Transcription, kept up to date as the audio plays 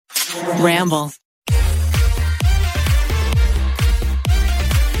Ramble.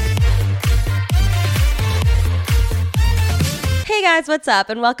 Hey guys, what's up?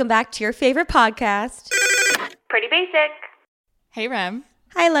 And welcome back to your favorite podcast, Pretty Basic. Hey, Rem.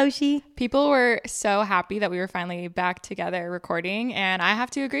 Hi, Loshi. People were so happy that we were finally back together recording, and I have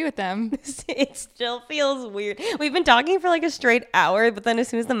to agree with them. It still feels weird. We've been talking for like a straight hour, but then as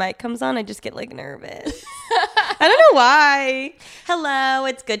soon as the mic comes on, I just get like nervous. I don't know why. Hello,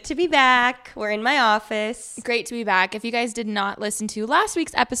 it's good to be back. We're in my office. Great to be back. If you guys did not listen to last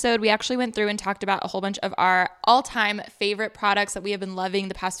week's episode, we actually went through and talked about a whole bunch of our all-time favorite products that we have been loving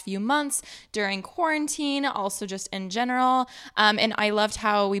the past few months during quarantine, also just in general. And I loved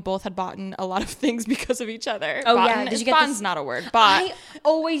how we both had bought a lot of things because of each other. Oh, yeah. Did you get botten's this? Not a word. Bought. I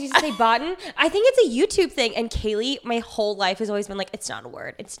always used to say botten. I think it's a YouTube thing. And Kaylee, my whole life has always been like, it's not a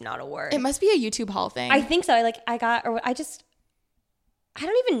word. It's not a word. It must be a YouTube haul thing. I think so. I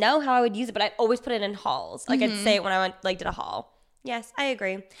don't even know how I would use it, but I'd always put it in hauls. Like I'd say it when I did a haul. Yes, I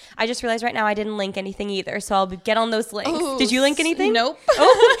agree. I just realized right now I didn't link anything either, so I'll get on those links. Oh, did you link anything? Nope.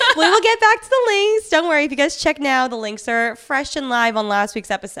 Oh, we will get back to the links. Don't worry. If you guys check now, the links are fresh and live on last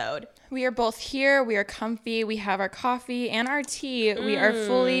week's episode. We are both here. We are comfy. We have our coffee and our tea. We are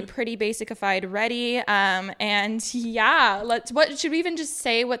fully pretty basicified ready. And yeah, what should we even just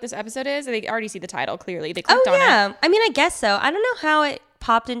say what this episode is? They already see the title clearly. They clicked on it. I mean, I guess so. I don't know how it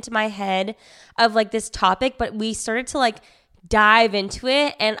popped into my head of like this topic, but we started to like dive into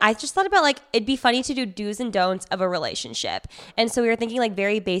it, and I just thought about like it'd be funny to do do's and don'ts of a relationship. And so we were thinking like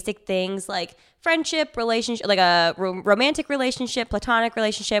very basic things like friendship, relationship, like a romantic relationship, platonic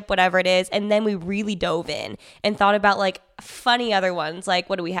relationship, whatever it is. And then we really dove in and thought about like funny other ones. Like,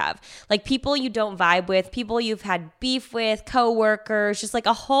 what do we have? Like people you don't vibe with, people you've had beef with, coworkers, just like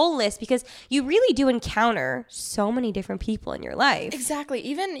a whole list, because you really do encounter so many different people in your life. Exactly.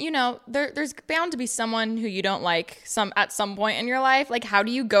 Even, there's bound to be someone who you don't like at some point in your life. Like, how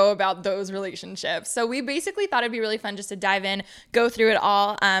do you go about those relationships? So we basically thought it'd be really fun just to dive in, go through it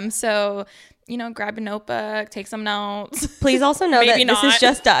all. So grab a notebook, take some notes. Please also know that this is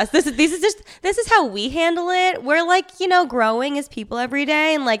just us. This is how we handle it. We're like, growing as people every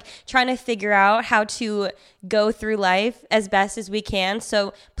day and like trying to figure out how to go through life as best as we can.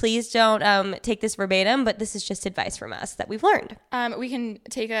 So please don't take this verbatim, but this is just advice from us that we've learned. We can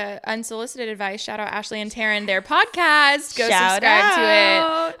take a unsolicited advice. Shout out Ashley and Taryn, their podcast. Go Shout subscribe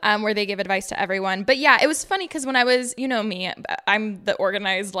out. to it, where they give advice to everyone. But yeah, it was funny because when I was, me, I'm the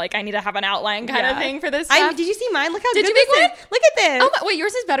organized, like I need to have an outline kind of thing for this stuff. Did you see mine? Look how did good you make this one? is. Look at this. Oh, wait,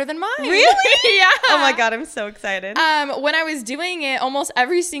 yours is better than mine. Really? Yeah. Oh my God, I'm so excited. When I was doing it, almost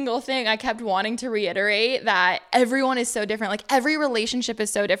every single thing, I kept wanting to reiterate that everyone is so different. Like every relationship is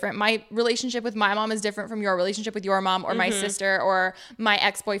so different. My relationship with my mom is different from your relationship with your mom or my sister or my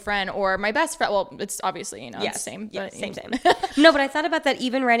ex-boyfriend or my best friend. Well, it's obviously, the same. Yes, same. No, but I thought about that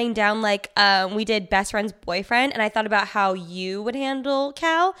even writing down like we did best friend's boyfriend, and I thought about how you would handle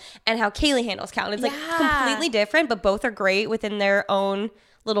Cal and how Kaylee handles Cal. And it's like completely different, but both are great within their own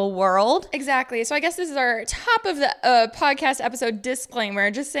little world. Exactly. So I guess this is our top of the podcast episode disclaimer.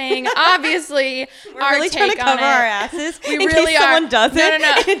 Just saying, obviously, we're our really take trying to cover on our it. asses. We in really case are. Someone doesn't.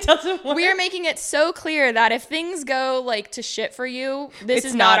 No. It doesn't work. We are making it so clear that if things go like to shit for you, this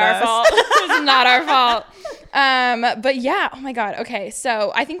is not not our us. fault. This is not our fault. But yeah. Oh my God. Okay.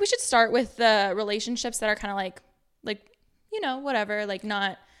 So I think we should start with the relationships that are kind of like whatever, like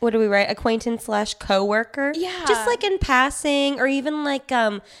not. What do we write? Acquaintance / coworker? Yeah. Just like in passing, or even like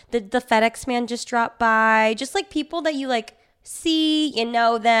the FedEx man just dropped by. Just like people that you like see, you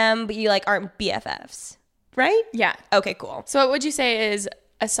know them, but you like aren't BFFs. Right? Yeah. Okay, cool. So what would you say is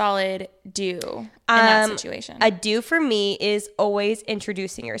a solid do in that situation? A do for me is always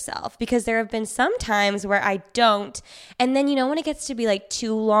introducing yourself, because there have been some times where I don't, and then when it gets to be like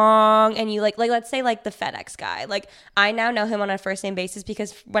too long, and you like let's say like the FedEx guy, like I now know him on a first name basis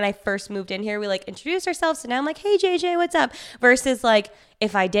because when I first moved in here we like introduced ourselves, so now I'm like, hey JJ, what's up, versus like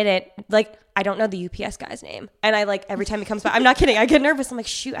if I didn't, like I don't know the UPS guy's name, and I like every time he comes by, I'm not kidding, I get nervous. I'm like,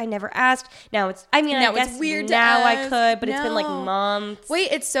 shoot, I never asked. Now it's, I guess it's weird now to I ask. could, but it's been like months.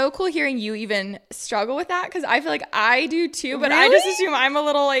 Wait, it's so cool hearing you even struggle with that, because I feel like I do too, but Really? I just assume I'm a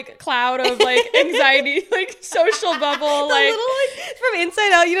little like cloud of like anxiety, like social bubble, The like little like from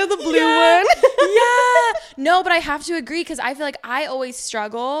Inside Out, the blue Yeah. one. Yeah. No, but I have to agree, because I feel like I always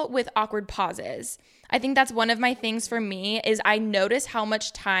struggle with awkward pauses. I think that's one of my things for me is I notice how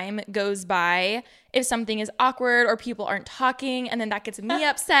much time goes by if something is awkward or people aren't talking, and then that gets me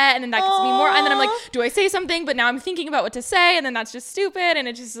upset, and then that gets me more, and then I'm like, do I say something? But now I'm thinking about what to say, and then that's just stupid, and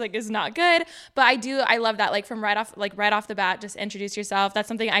it just like is not good. But I love that, like from right off the bat, just introduce yourself. That's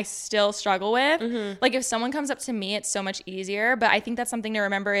something I still struggle with. Like if someone comes up to me, it's so much easier. But I think that's something to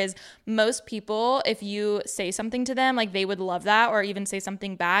remember is most people, if you say something to them, like they would love that or even say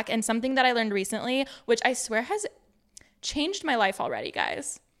something back. And something that I learned recently, which I swear has changed my life already,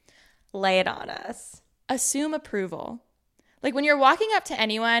 guys. Lay it on us. Assume approval. Like when you're walking up to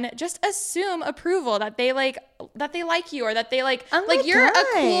anyone, just assume approval that they like you or that they like you're a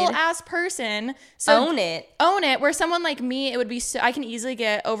cool ass person. So own it. Where someone like me, it would be so, I can easily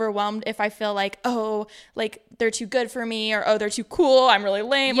get overwhelmed if I feel like, oh, like they're too good for me, or oh, they're too cool, I'm really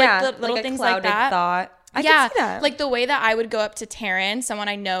lame. Yeah, like little like things a like that. Thought. I can see that. Like the way that I would go up to Taryn, someone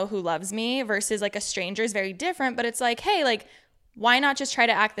I know who loves me, versus like a stranger is very different. But it's like, hey, like, why not just try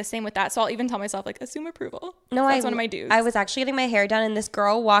to act the same with that? So I'll even tell myself, like, assume approval. No, that's one of my dues. I was actually getting my hair done, and this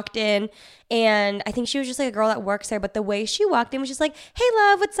girl walked in, and I think she was just like a girl that works there. But the way she walked in was just like, "Hey,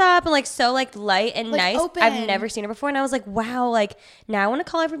 love, what's up?" And like so like light and like nice. Open. I've never seen her before, and I was like, "Wow!" Like now I want to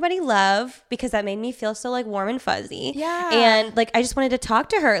call everybody love, because that made me feel so like warm and fuzzy. Yeah. And like I just wanted to talk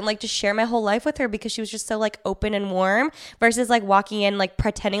to her and like just share my whole life with her, because she was just so like open and warm, versus like walking in like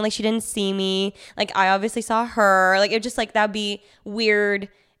pretending like she didn't see me. Like I obviously saw her. Like it just like that'd be weird.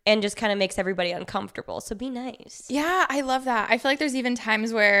 And just kind of makes everybody uncomfortable. So be nice. Yeah, I love that. I feel like there's even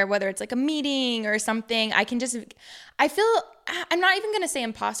times where, whether it's like a meeting or something, I feel, I'm not even going to say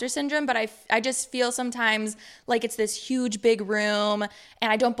imposter syndrome, but I just feel sometimes like it's this huge big room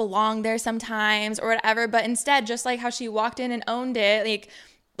and I don't belong there sometimes or whatever. But instead, just like how she walked in and owned it,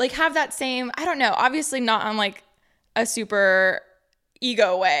 like have that same, I don't know, obviously not on like a super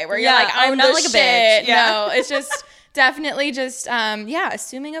ego way where you're like, I'm not like a bitch. Yeah. No, it's just... Definitely just,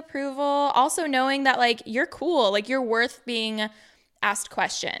 assuming approval. Also knowing that, like, you're cool. Like, you're worth being asked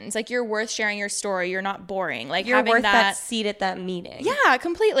questions. Like, you're worth sharing your story. You're not boring. Like, you're having worth that seat at that meeting. Yeah,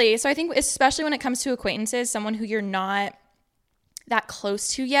 completely. So I think especially when it comes to acquaintances, someone who you're not that close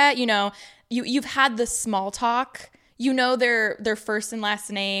to yet, you know, you've had the small talk. You know their first and last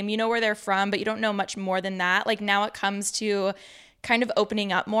name. You know where they're from, but you don't know much more than that. Like, now it comes to kind of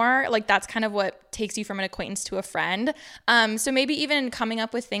opening up more. Like that's kind of what takes you from an acquaintance to a friend. So maybe even coming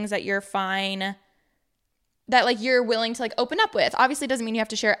up with things that you're fine, that like you're willing to like open up with. Obviously doesn't mean you have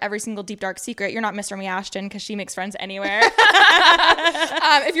to share every single deep dark secret. You're not Miss Remy Ashton because she makes friends anywhere.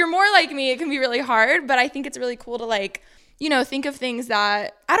 If you're more like me, it can be really hard, but I think it's really cool to like, you know, think of things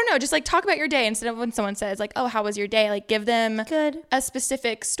that, I don't know, just like talk about your day instead of when someone says like, oh, how was your day? Like give them a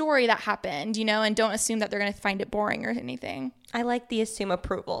specific story that happened, you know, and don't assume that they're going to find it boring or anything. I like the assume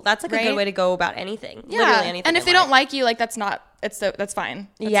approval. That's like a good way to go about anything. Yeah. Literally anything. And if they don't like you, like that's fine. That's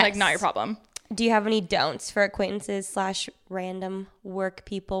like not your problem. Do you have any don'ts for acquaintances / random work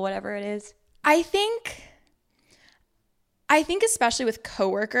people, whatever it is? I think especially with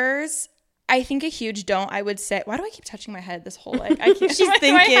coworkers, I think a huge don't, I would say, why do I keep touching my head this whole, like, I can't. She's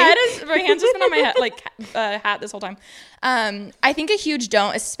thinking. My hand's just been on my head, like, hat this whole time. I think a huge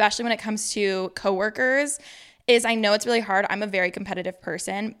don't, especially when it comes to coworkers, is I know it's really hard. I'm a very competitive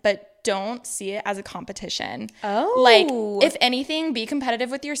person, but don't see it as a competition. Oh. Like, if anything, be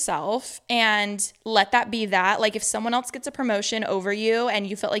competitive with yourself and let that be that. Like, if someone else gets a promotion over you and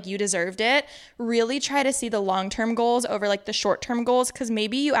you felt like you deserved it, really try to see the long-term goals over, like, the short-term goals, because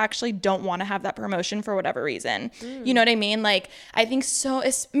maybe you actually don't want to have that promotion for whatever reason. You know what I mean? Like, I think so.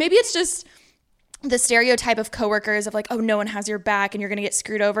 Maybe it's just the stereotype of coworkers of like, oh, no one has your back and you're going to get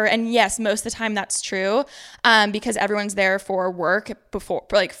screwed over. And yes, most of the time that's true, because everyone's there for work before,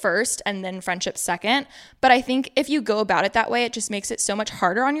 like first, and then friendship second. But I think if you go about it that way, it just makes it so much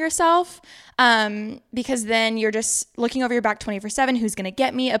harder on yourself, because then you're just looking over your back 24/7, who's going to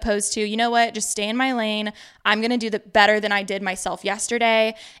get me, opposed to, you know what, just stay in my lane. I'm going to do better than I did myself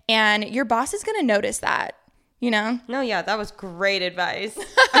yesterday. And your boss is going to notice that. You know? No, yeah, that was great advice.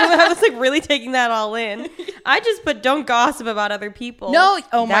 I was like really taking that all in. I just put don't gossip about other people. No,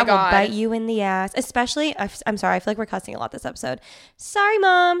 oh my God. That will bite you in the ass. Especially, I'm sorry, I feel like we're cussing a lot this episode. Sorry,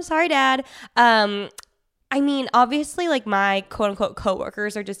 Mom. Sorry, Dad. I mean, obviously, like my quote unquote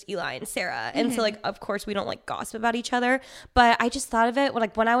coworkers are just Eli and Sarah. And so like, of course, we don't like gossip about each other. But I just thought of it,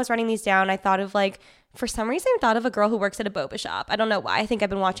 like when I was writing these down, I thought of like, for some reason, I thought of a girl who works at a boba shop. I don't know why. I think I've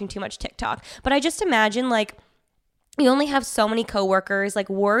been watching too much TikTok. But I just imagine like, you only have so many coworkers. Like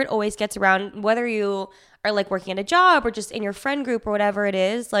word always gets around, whether you are like working at a job or just in your friend group or whatever it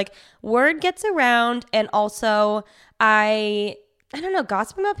is, like word gets around. And also I I don't know,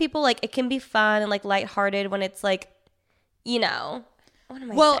 gossiping about people, like, it can be fun and like lighthearted when it's like, you know, what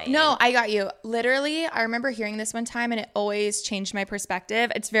am I saying? No, I got you. Literally, I remember hearing this one time and it always changed my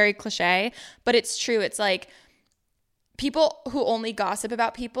perspective. It's very cliche, but it's true. It's like people who only gossip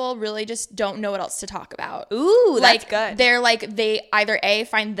about people really just don't know what else to talk about. Ooh, that's like, good. They're like, they either A,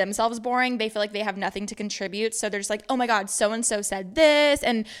 find themselves boring. They feel like they have nothing to contribute. So they're just like, oh my God, so-and-so said this.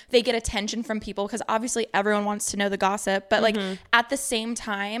 And they get attention from people because obviously everyone wants to know the gossip. But like at the same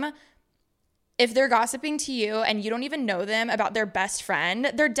time, if they're gossiping to you and you don't even know them about their best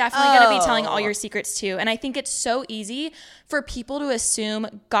friend, they're definitely going to be telling all your secrets too. And I think it's so easy for people to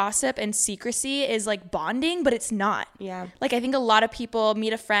assume gossip and secrecy is like bonding, but it's not. Yeah. Like I think a lot of people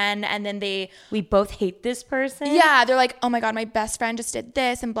meet a friend and then we both hate this person. yeah, they're like, oh my God, my best friend just did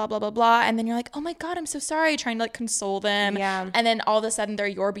this and blah, blah, blah, blah. And then you're like, oh my God, I'm so sorry. Trying to like console them. Yeah. And then all of a sudden they're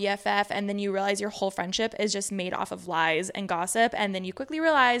your BFF. And then you realize your whole friendship is just made off of lies and gossip. And then you quickly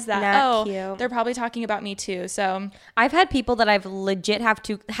realize that, Not cute. They're probably talking about me too. So I've had people that I've legit had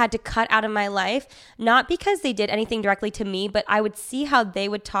to cut out of my life, not because they did anything directly to me, but I would see how they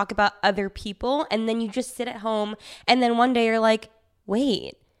would talk about other people, and then you just sit at home and then one day you're like,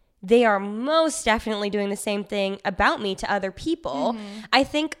 wait, they are most definitely doing the same thing about me to other people. I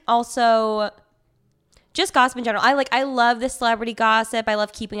think also just gossip in general. I love this celebrity gossip. I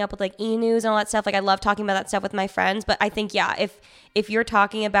love keeping up with like e-news and all that stuff. Like I love talking about that stuff with my friends. But I think, yeah, if you're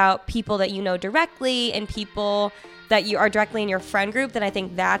talking about people that you know directly and people that you are directly in your friend group, then I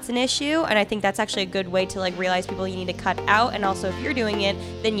think that's an issue. And I think that's actually a good way to like realize people you need to cut out. And also if you're doing it,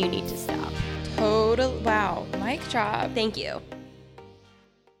 then you need to stop. total, wow, mic drop. Thank you.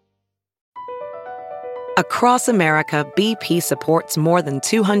 Across America, BP supports more than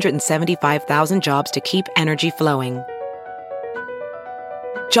 275,000 jobs to keep energy flowing.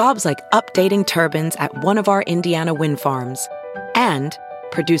 Jobs like updating turbines at one of our Indiana wind farms and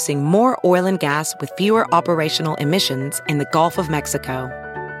producing more oil and gas with fewer operational emissions in the Gulf of Mexico.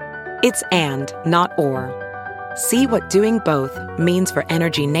 It's and, not or. See what doing both means for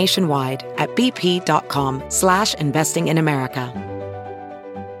energy nationwide at bp.com/investing in America.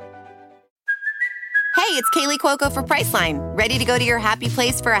 Hey, it's Kaylee Cuoco for Priceline. Ready to go to your happy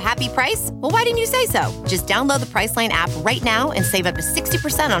place for a happy price? Well, why didn't you say so? Just download the Priceline app right now and save up to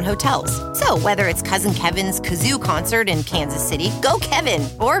 60% on hotels. So whether it's Cousin Kevin's Kazoo Concert in Kansas City, go Kevin,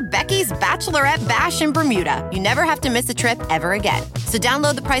 or Becky's Bachelorette Bash in Bermuda, you never have to miss a trip ever again. So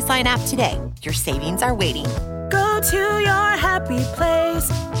download the Priceline app today. Your savings are waiting. Go to your happy place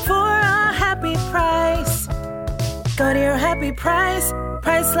for a happy price. Go to your happy price,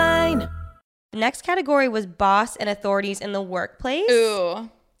 Priceline. Next category was boss and authorities in the workplace. Ooh.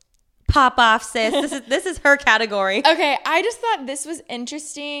 Pop off, sis. This is her category. Okay, I just thought this was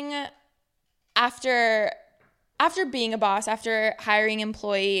interesting after being a boss, after hiring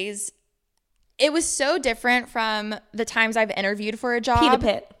employees. It was so different from the times I've interviewed for a job. Pita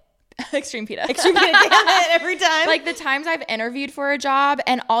Pit. Extreme PETA. Extreme PETA, damn it, every time. Like the times I've interviewed for a job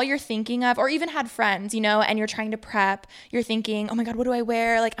and all you're thinking of, or even had friends, you know, and you're trying to prep, you're thinking, oh my God, what do I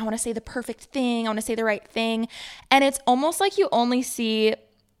wear? Like, I want to say the perfect thing. I want to say the right thing. And it's almost like you only see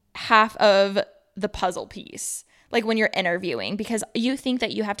half of the puzzle piece, like when you're interviewing, because you think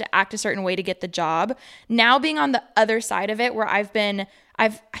that you have to act a certain way to get the job. Now being on the other side of it, where I think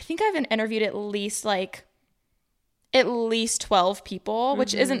I've interviewed at least 12 people,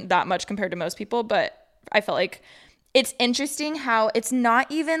 which isn't that much compared to most people, but I felt like it's interesting how it's not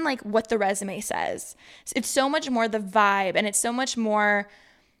even like what the resume says. It's so much more the vibe, and it's so much more,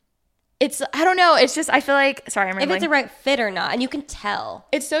 I don't know, it's just, I feel like, sorry, I'm rambling. If it's a right fit or not, and you can tell.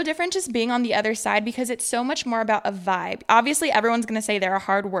 It's so different just being on the other side because it's so much more about a vibe. Obviously, everyone's going to say they're a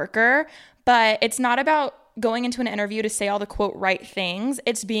hard worker, but it's not about going into an interview to say all the quote right things.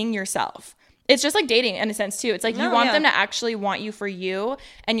 It's being yourself. It's just like dating in a sense too. It's like you want them to actually want you for you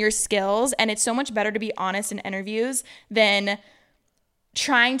and your skills. And it's so much better to be honest in interviews than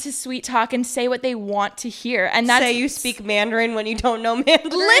trying to sweet talk and say what they want to hear. And that's say you speak Mandarin when you don't know Mandarin.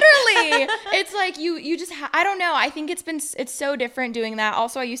 Literally. It's like you just, I don't know. I think it's so different doing that.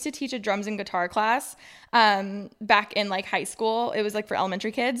 Also, I used to teach a drums and guitar class back in like high school. It was like for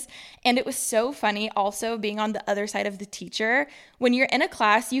elementary kids. And it was so funny also being on the other side of the teacher. When you're in a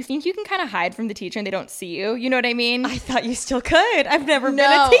class, you think you can kind of hide from the teacher and they don't see you. You know what I mean? I thought you still could. I've never been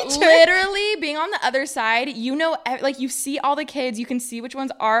a teacher. Literally being on the other side, you know, like you see all the kids, you can see which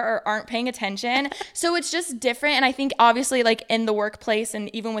ones are or aren't paying attention. So it's just different. And I think obviously like in the workplace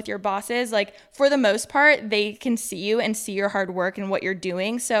and even with your bosses, like for the most part, they can see you and see your hard work and what you're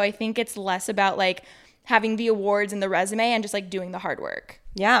doing. So I think it's less about like having the awards and the resume and just like doing the hard work.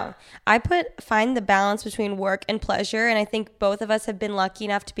 Yeah. I find the balance between work and pleasure. And I think both of us have been lucky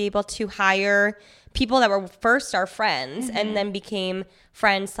enough to be able to hire people that were first our friends and then became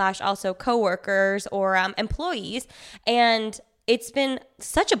friends / also coworkers or employees. And it's been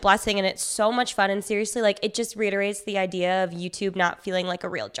such a blessing and it's so much fun. And seriously, like it just reiterates the idea of YouTube not feeling like a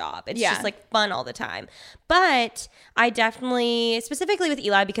real job. It's just like fun all the time. But I definitely, specifically with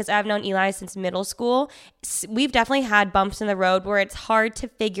Eli, because I've known Eli since middle school, we've definitely had bumps in the road where it's hard to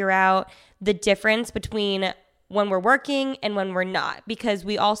figure out the difference between when we're working and when we're not, because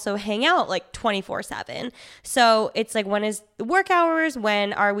we also hang out like 24/7. So it's like, when is the work hours?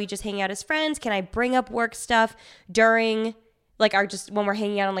 When are we just hanging out as friends? Can I bring up work stuff during like when we're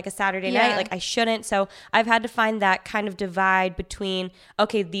hanging out on like a Saturday night? Like I shouldn't. So I've had to find that kind of divide between,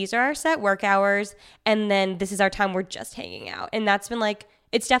 okay, these are our set work hours and then this is our time we're just hanging out. And that's been like,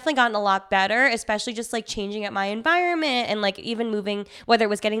 it's definitely gotten a lot better, especially just like changing up my environment and like even moving, whether it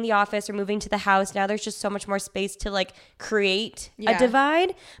was getting the office or moving to the house. Now there's just so much more space to like create a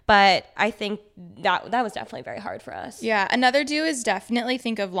divide. But I think that was definitely very hard for us. Yeah. Another do is definitely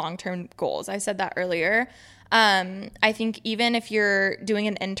think of long-term goals. I said that earlier. I think even if you're doing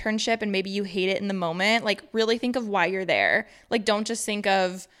an internship and maybe you hate it in the moment, like really think of why you're there. Like don't just think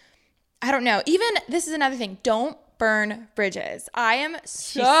of, I don't know, even this is another thing. Don't burn bridges. I am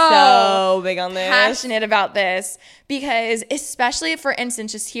so big on this, passionate about this, because especially for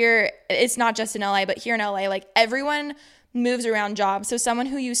instance, just here, it's not just in LA, but here in LA, like everyone moves around jobs. So someone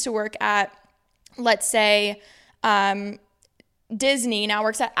who used to work at, let's say, Disney now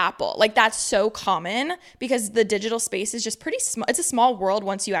works at Apple. Like that's so common because the digital space is just pretty small. It's a small world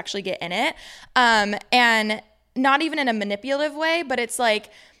once you actually get in it. And not even in a manipulative way, but it's like,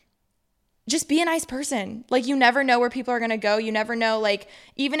 just be a nice person. Like you never know where people are going to go. You never know, like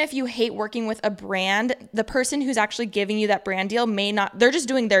even if you hate working with a brand, the person who's actually giving you that brand deal may not, they're just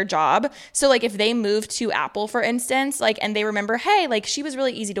doing their job. So like if they move to Apple, for instance, like, and they remember, hey, like she was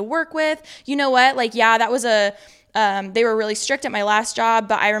really easy to work with. You know what? Like, yeah, that was they were really strict at my last job,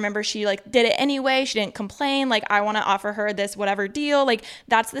 but I remember she like did it anyway. She didn't complain. Like I want to offer her this whatever deal. Like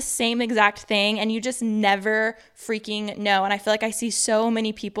that's the same exact thing. And you just never freaking know. And I feel like I see so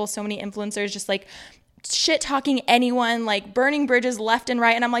many people, so many influencers just like shit talking anyone, like burning bridges left and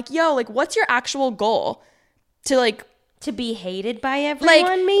right. And I'm like, yo, like what's your actual goal? To be hated by everyone,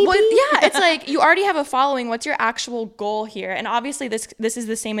 like, maybe? Well, yeah, it's like you already have a following. What's your actual goal here? And obviously this is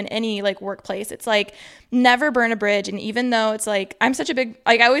the same in any like workplace. It's like never burn a bridge. And even though it's like I'm such a big,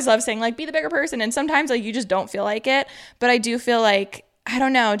 like I always love saying like be the bigger person. And sometimes like you just don't feel like it. But I do feel like, I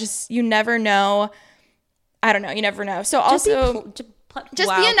don't know, just you never know. I don't know. You never know. So also just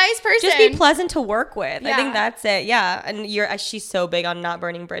be a nice person. Just be pleasant to work with. Yeah. I think that's it. Yeah. And she's so big on not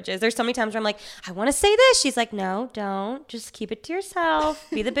burning bridges. There's so many times where I'm like, I want to say this. She's like, no, don't. Just keep it to yourself.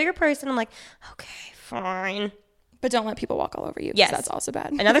 Be the bigger person. I'm like, okay, fine. But don't let people walk all over you. Yes. That's also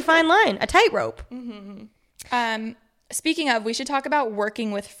bad. Another fine line. A tightrope. Mm-hmm. Speaking of, we should talk about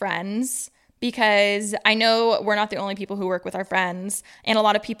working with friends, because I know we're not the only people who work with our friends. And a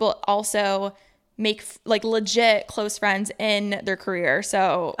lot of people also make like legit close friends in their career.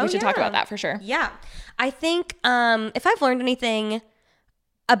 So we should talk about that for sure. Yeah. I think if I've learned anything,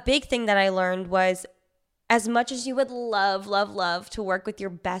 a big thing that I learned was, as much as you would love to work with your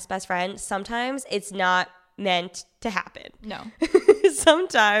best friend, sometimes it's not meant to happen. No.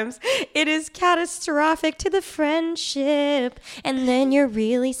 Sometimes it is catastrophic to the friendship and then you're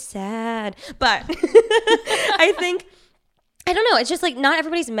really sad. But I think, I don't know, it's just like not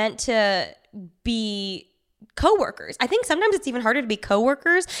everybody's meant to be coworkers. I think sometimes it's even harder to be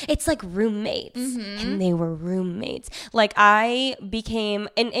coworkers. It's like roommates, and they were roommates. Like I became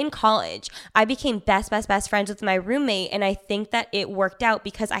in college, I became best friends with my roommate, and I think that it worked out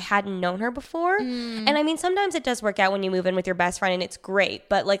because I hadn't known her before. And I mean, sometimes it does work out when you move in with your best friend and it's great,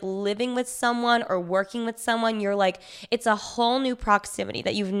 but like living with someone or working with someone, you're like, it's a whole new proximity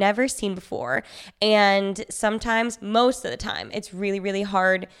that you've never seen before. And sometimes, most of the time, it's really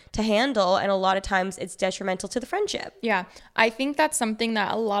hard to handle, and a lot of times it's detrimental to the friendship. Yeah. I think that's something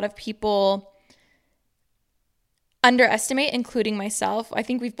that a lot of people underestimate, including myself. I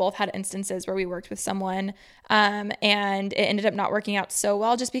think we've both had instances where we worked with someone and it ended up not working out so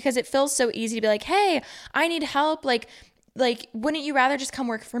well, just because it feels so easy to be like, hey, I need help. Like, wouldn't you rather just come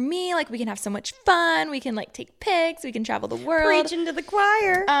work for me? Like, we can have so much fun. We can like take pics. We can travel the world. Preaching to the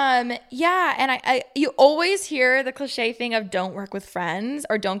choir. Yeah. And I you always hear the cliche thing of don't work with friends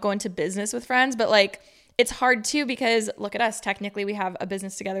or don't go into business with friends. But like, it's hard too because look at us. Technically, we have a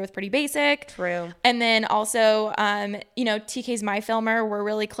business together with Pretty Basic. True. And then also, you know, TK's my filmer. We're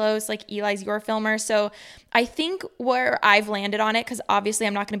really close. Like Eli's your filmer. So I think where I've landed on it, because obviously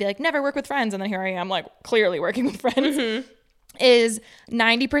I'm not going to be like, never work with friends. And then here I am like clearly working with friends. Is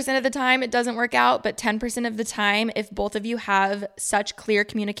 90% of the time it doesn't work out, but 10% of the time, if both of you have such clear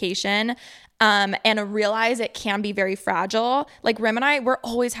communication and realize it can be very fragile. Like Rem and I, we're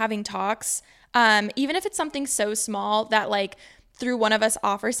always having talks, even if it's something so small that like through one of us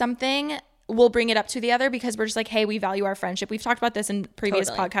offers something, we'll bring it up to the other because we're just like, hey, we value our friendship. We've talked about this in previous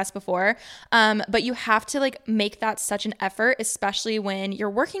podcasts before. But you have to like make that such an effort, especially when you're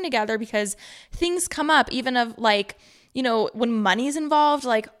working together because things come up even of like, you know, when money's involved,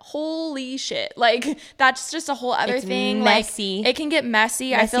 like, holy shit. Like, that's just a whole other thing. Messy. Like, it can get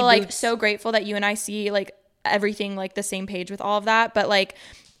messy. I feel like so grateful that you and I see, like, everything, like, the same page with all of that. But, like,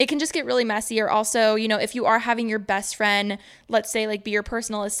 it can just get really messy. Or also, you know, if you are having your best friend, let's say, like, be your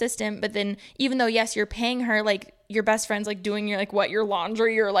personal assistant, but then even though, yes, you're paying her, like, your best friend's, like, doing your, like, your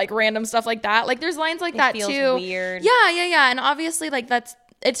laundry or, like, random stuff like that. Like, there's lines like that, too. It feels weird. Yeah. And obviously, like,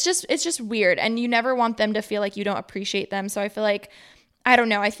 it's just weird, and you never want them to feel like you don't appreciate them. So I feel like, I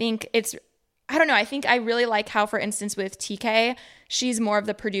think I really like how, for instance, with TK, she's more of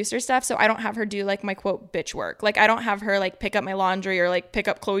the producer stuff. So I don't have her do like my quote bitch work. Like I don't have her like pick up my laundry or like pick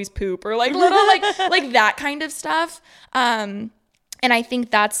up Chloe's poop or like little like that kind of stuff. And I think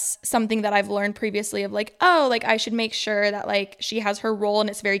that's something that I've learned previously of like, oh, like I should make sure that like she has her role and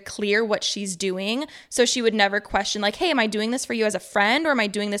it's very clear what she's doing. So she would never question like, hey, am I doing this for you as a friend or am I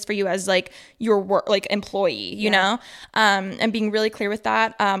doing this for you as like your work, like employee, you know? And being really clear with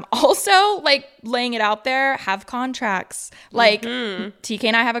that. Also like laying it out there, have contracts. Like TK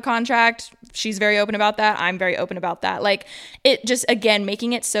and I have a contract. She's very open about that. I'm very open about that. Like it just, again,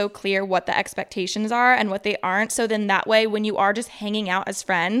 making it so clear what the expectations are and what they aren't. So then that way, when you are just hanging out as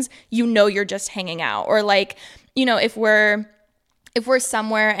friends, you know, you're just hanging out. Or like, you know, if we're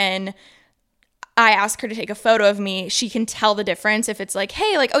somewhere and I ask her to take a photo of me, she can tell the difference if it's like,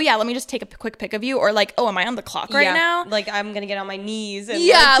 hey, like, oh yeah, let me just take a quick pic of you, or like, oh, am I on the clock right now? Like I'm gonna get on my knees and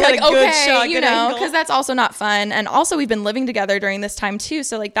like okay, you know, because that's also not fun. And also we've been living together during this time too,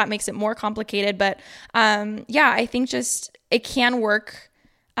 so like that makes it more complicated. But yeah, I think just it can work.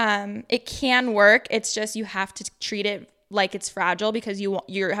 It's just you have to treat it like it's fragile because you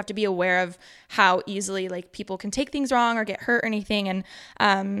have to be aware of how easily like people can take things wrong or get hurt or anything.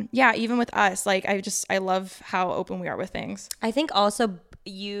 And yeah, even with us, like I love how open we are with things. I think also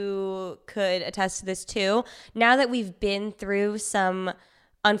you could attest to this too. Now that we've been through some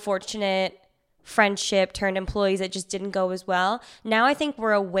unfortunate friendship turned employees that just didn't go as well, now I think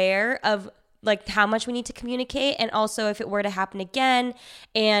we're aware of like how much we need to communicate. And also if it were to happen again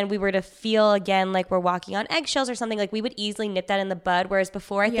and we were to feel again like we're walking on eggshells or something, like we would easily nip that in the bud. Whereas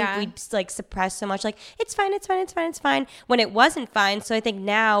before I think we'd like suppress so much, like it's fine when it wasn't fine. So I think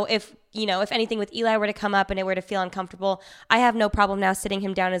now if anything with Eli were to come up and it were to feel uncomfortable, I have no problem now sitting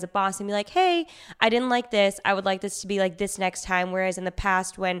him down as a boss and be like, hey, I didn't like this. I would like this to be like this next time. Whereas in the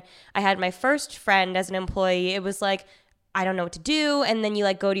past when I had my first friend as an employee, it was like, I don't know what to do. And then you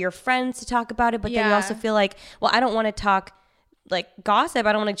like go to your friends to talk about it. But then you also feel like, well, I don't want to talk like gossip.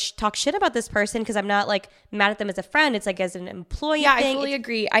 I don't want to talk shit about this person because I'm not like mad at them as a friend. It's like as an employee thing. I fully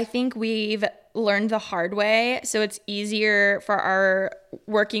agree. I think we've learned the hard way. So it's easier for our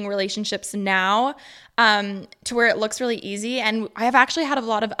working relationships now to where it looks really easy. And I have actually had a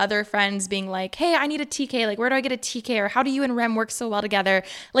lot of other friends being like, hey, I need a TK. Like, where do I get a TK? Or how do you and Rem work so well together?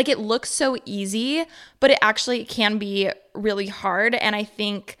 Like, it looks so easy, but it actually can be really hard. And I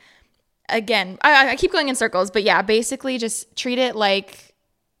think, again, I keep going in circles, but yeah, basically just treat it like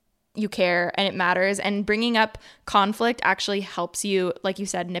you care and it matters. And bringing up conflict actually helps you, like you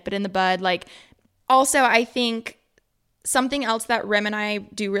said, nip it in the bud. Like, also, I think something else that Rem and I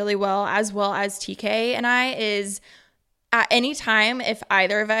do really well as TK and I, is at any time if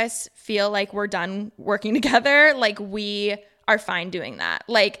either of us feel like we're done working together, like we are fine doing that.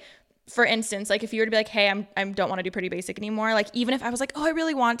 Like, for instance, like if you were to be like, hey, I don't want to do Pretty Basic anymore. Like even if I was like, oh, I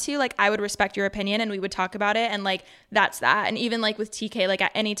really want to, like I would respect your opinion and we would talk about it. And like, that's that. And even like with TK, like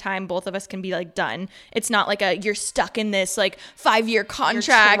at any time, both of us can be like done. It's not like you're stuck in this like 5-year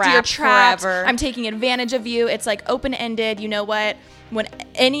contract. You're trapped. Forever. I'm taking advantage of you. It's like open-ended. You know what? When at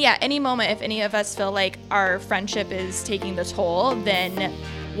any moment, if any of us feel like our friendship is taking the toll, then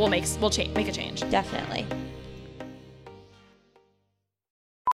we'll make a change. Definitely.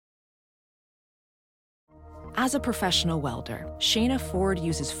 As a professional welder, Shayna Ford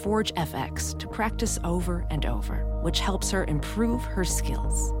uses Forge FX to practice over and over, which helps her improve her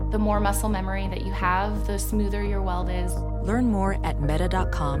skills. The more muscle memory that you have, the smoother your weld is. Learn more at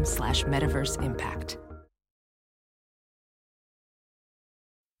meta.com/metaverseimpact.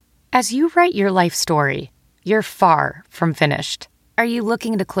 As you write your life story, you're far from finished. Are you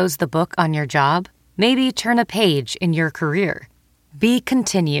looking to close the book on your job? Maybe turn a page in your career? Be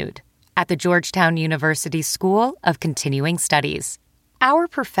continued at the Georgetown University School of Continuing Studies. Our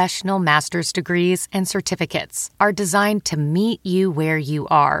professional master's degrees and certificates are designed to meet you where you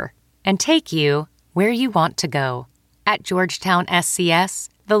are and take you where you want to go. At Georgetown SCS,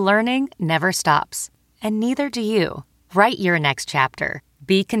 the learning never stops, and neither do you. Write your next chapter.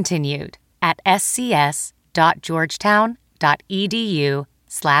 Be continued at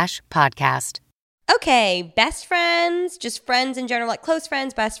scs.georgetown.edu/podcast. Okay, best friends, just friends in general, like close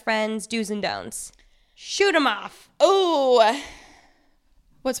friends, best friends, do's and don'ts. Shoot them off. Oh,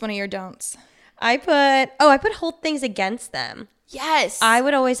 what's one of your don'ts? I put hold things against them. Yes. I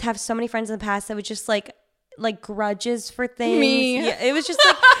would always have so many friends in the past that would just like grudges for things. Me. Yeah, it was just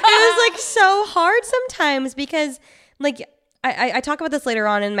like, it was like so hard sometimes because like, I talk about this later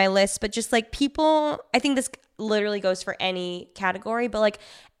on in my list, but just like people, I think this literally goes for any category, but like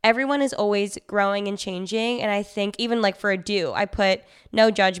everyone is always growing and changing. And I think even like for a do, I put no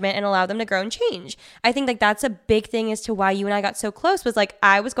judgment and allow them to grow and change. I think like that's a big thing as to why you and I got so close was like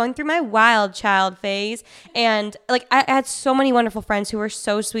I was going through my wild child phase. And like I had so many wonderful friends who were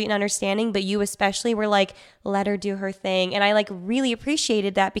so sweet and understanding, but you especially were like, let her do her thing. And I like really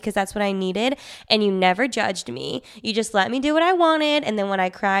appreciated that because that's what I needed. And you never judged me. You just let me do what I wanted. And then when I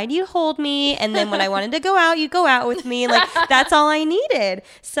cried, you hold me. And then when I wanted to go out, you'd go out with me. Like that's all I needed.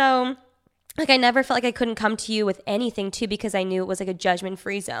 So like I never felt like I couldn't come to you with anything too because I knew it was like a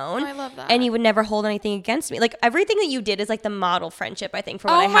judgment-free zone. Oh, I love that. And you would never hold anything against me. Like everything that you did is like the model friendship, I think, for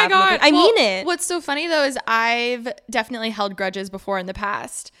what I have. Oh my God. I mean it. What's so funny though is I've definitely held grudges before in the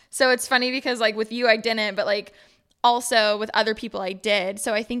past. So it's funny because like with you I didn't, but like also with other people I did.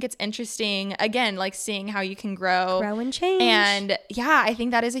 So I think it's interesting, again, like seeing how you can grow and change. And yeah, I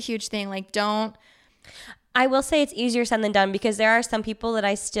think that is a huge thing. Like I will say it's easier said than done because there are some people that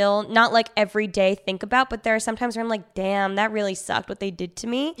I still not like every day think about, but there are sometimes where I'm like, damn, that really sucked what they did to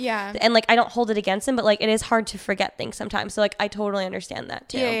me. Yeah. And like I don't hold it against them, but like it is hard to forget things sometimes. So like I totally understand that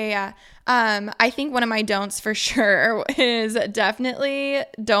too. Yeah. I think one of my don'ts for sure is definitely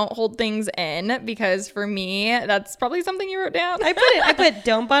don't hold things in because for me, that's probably something you wrote down. I put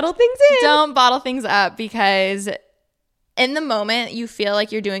don't bottle things in. Don't bottle things up because in the moment you feel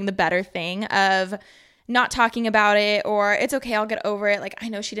like you're doing the better thing of not talking about it or it's okay, I'll get over it. Like, I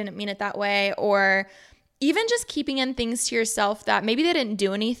know she didn't mean it that way. Or even just keeping in things to yourself that maybe they didn't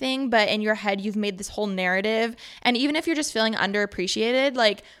do anything, but in your head, you've made this whole narrative. And even if you're just feeling underappreciated,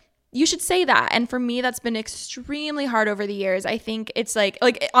 like you should say that. And for me, that's been extremely hard over the years. I think it's like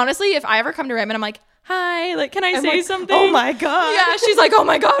honestly, if I ever come to Raymond, I'm like, hi, like, can I say like, something? Oh my God. Yeah. She's like, oh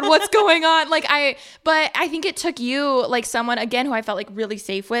my God, what's going on? But I think it took you, like someone, again, who I felt like really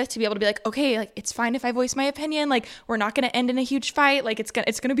safe with to be able to be like, okay, like, it's fine if I voice my opinion. Like, we're not going to end in a huge fight. Like, it's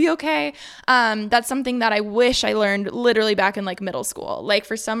going to be okay. That's something that I wish I learned literally back in like middle school. Like,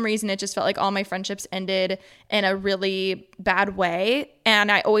 for some reason, it just felt like all my friendships ended in a really bad way.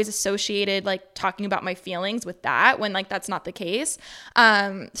 And I always associated like talking about my feelings with that when like that's not the case.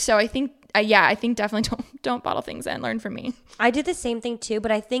 So I think, I think definitely don't bottle things in. Learn from me. I did the same thing too,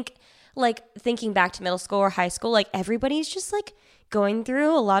 but I think like thinking back to middle school or high school, like everybody's just like going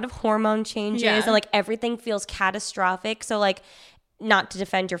through a lot of hormone changes and like everything feels catastrophic. So like not to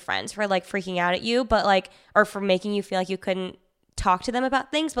defend your friends for like freaking out at you, but like, or for making you feel like you couldn't talk to them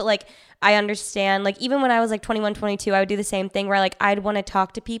about things. But like, I understand, like even when I was like 21, 22, I would do the same thing where like I'd want to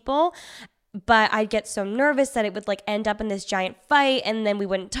talk to people, but I'd get so nervous that it would like end up in this giant fight and then we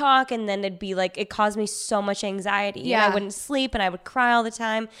wouldn't talk and then it'd be like, it caused me so much anxiety. Yeah. And I wouldn't sleep and I would cry all the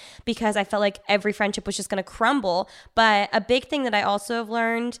time because I felt like every friendship was just going to crumble. But a big thing that I also have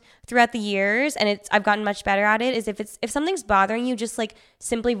learned throughout the years, and I've gotten much better at it, is if something's bothering you, just like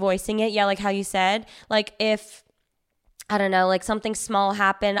simply voicing it. Yeah, like how you said, like if I don't know, like something small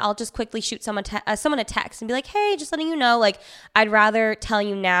happened, I'll just quickly shoot someone a text and be like, hey, just letting you know, like, I'd rather tell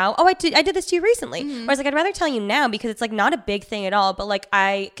you now. Oh, I did this to you recently. Where I was like, I'd rather tell you now because it's like not a big thing at all, but like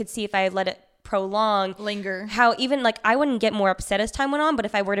I could see if I let it linger, how even like I wouldn't get more upset as time went on, but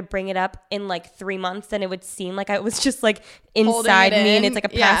if I were to bring it up in like 3 months, then it would seem like I was just like inside me and it's like a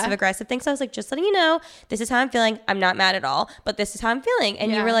passive aggressive thing. So I was like, just letting you know, this is how I'm feeling. I'm not mad at all, but this is how I'm feeling.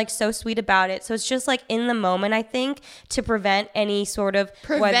 And you were like so sweet about it. So it's just like in the moment, I think, to prevent any sort of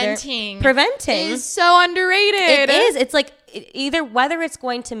preventing is so underrated. It is. It's like either whether it's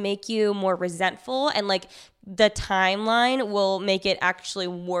going to make you more resentful and like the timeline will make it actually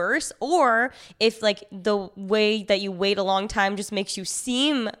worse, or if like the way that you wait a long time just makes you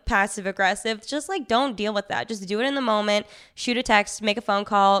seem passive aggressive, just like don't deal with that. Just do it in the moment. Shoot a text, make a phone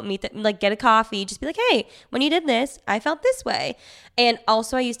call, get a coffee. Just be like, hey, when you did this, I felt this way. And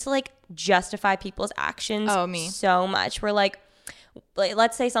also, I used to like justify people's actions so much. We're like,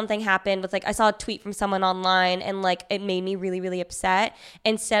 let's say something happened with like, I saw a tweet from someone online and like it made me really, really upset.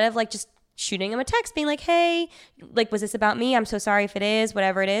 Instead of like just shooting him a text being like, hey, like, was this about me? I'm so sorry if it is,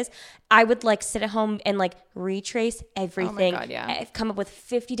 whatever it is. I would like sit at home and like retrace everything. Oh my God, yeah. I've come up with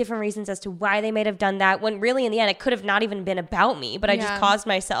 50 different reasons as to why they might have done that, when really in the end it could have not even been about me, but I just caused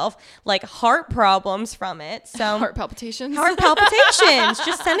myself like heart problems from it. So heart palpitations.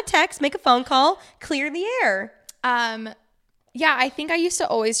 Just send a text, make a phone call, clear the air. Yeah, I think I used to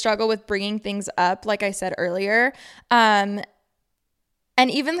always struggle with bringing things up, like I said earlier. And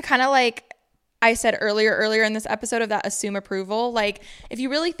even kind of like I said earlier in this episode of that assume approval, like if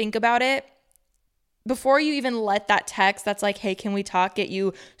you really think about it, before you even let that text that's like, hey, can we talk, get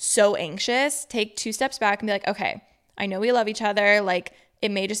you so anxious, take 2 steps back and be like, okay, I know we love each other. Like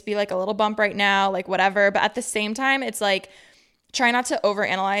it may just be like a little bump right now, like whatever. But at the same time, it's like, try not to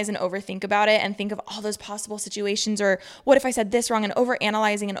overanalyze and overthink about it and think of all those possible situations, or what if I said this wrong, and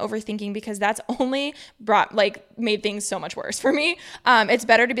overanalyzing and overthinking, because that's only made things so much worse for me. It's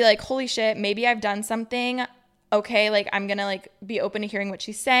better to be like, holy shit, maybe I've done something. Okay, like I'm gonna like be open to hearing what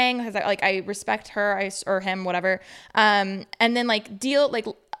she's saying because I respect her or him, whatever. And then like deal like.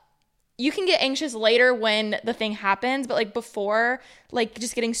 You can get anxious later when the thing happens, but like before, like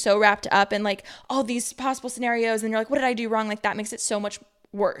just getting so wrapped up in like all these possible scenarios and you're like, what did I do wrong? Like that makes it so much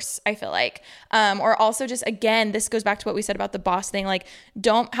worse, I feel like. Or also just, again, this goes back to what we said about the boss thing. Like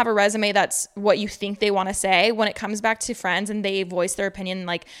don't have a resume that's what you think they want to say when it comes back to friends and they voice their opinion.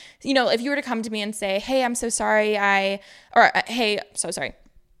 Like, you know, if you were to come to me and say, hey, I'm so sorry, hey, so sorry.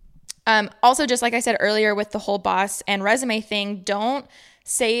 Also, just like I said earlier with the whole boss and resume thing, don't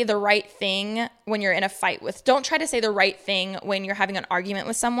say the right thing when you're in a fight don't try to say the right thing when you're having an argument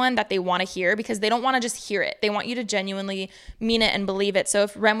with someone that they want to hear, because they don't want to just hear it. They want you to genuinely mean it and believe it. So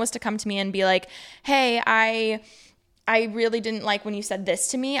if Rem was to come to me and be like, hey, I really didn't like when you said this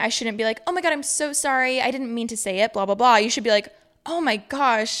to me, I shouldn't be like, oh my God, I'm so sorry, I didn't mean to say it, blah, blah, blah. You should be like, oh my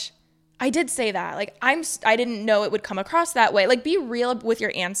gosh, I did say that. Like, I didn't know it would come across that way. Like, be real with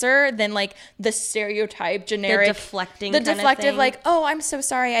your answer than like the stereotype, generic, the deflective, like, oh, I'm so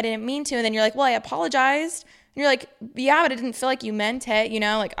sorry, I didn't mean to. And then you're like, well, I apologized. And you're like, yeah, but I didn't feel like you meant it. You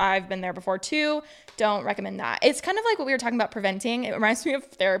know, like I've been there before too. Don't recommend that. It's kind of like what we were talking about preventing. It reminds me of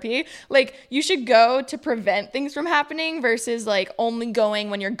therapy. Like you should go to prevent things from happening versus like only going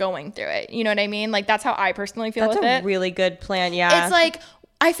when you're going through it. You know what I mean? Like that's how I personally feel with it. That's a really good plan. Yeah. It's like,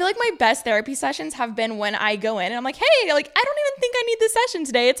 I feel like my best therapy sessions have been when I go in and I'm like, hey, like, I don't even think I need this session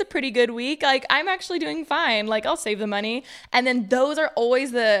today. It's a pretty good week. Like, I'm actually doing fine. Like, I'll save the money. And then those are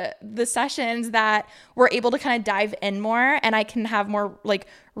always the sessions that we're able to kind of dive in more, and I can have more like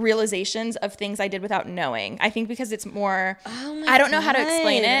realizations of things I did without knowing. I think because it's more, I don't know how to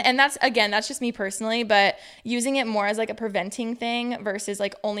explain it. And that's just me personally, but using it more as like a preventing thing versus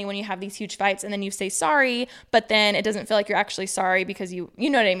like only when you have these huge fights and then you say sorry, but then it doesn't feel like you're actually sorry because you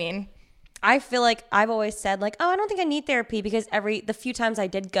know what I mean? I feel like I've always said like, oh, I don't think I need therapy, because the few times I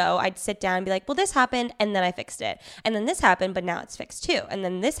did go, I'd sit down and be like, well, this happened and then I fixed it. And then this happened, but now it's fixed too. And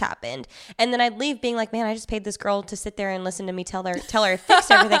then this happened. And then I'd leave being like, man, I just paid this girl to sit there and listen to me tell her I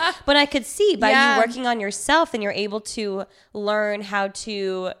fixed everything. But I could see by you working on yourself, and you're able to learn how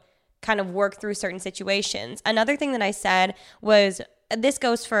to kind of work through certain situations. Another thing that I said was, this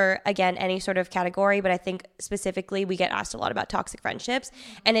goes for, again, any sort of category, but I think specifically we get asked a lot about toxic friendships,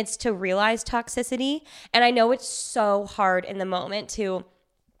 and it's to realize toxicity. And I know it's so hard in the moment to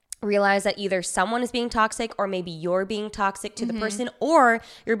realize that either someone is being toxic, or maybe you're being toxic to the person, or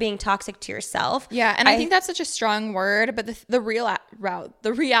you're being toxic to yourself. Yeah, and I think that's such a strong word, but the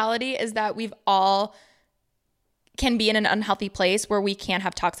reality is that we've all can be in an unhealthy place where we can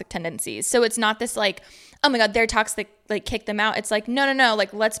have toxic tendencies. So it's not this like, oh my God, they're toxic, like kick them out. It's like, no,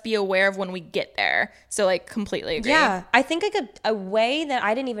 like let's be aware of when we get there. So like completely agree. Yeah, I think like a way that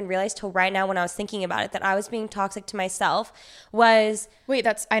I didn't even realize till right now when I was thinking about it, that I was being toxic to myself was... Wait,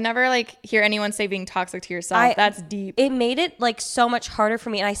 I never like hear anyone say being toxic to yourself. That's deep. It made it like so much harder for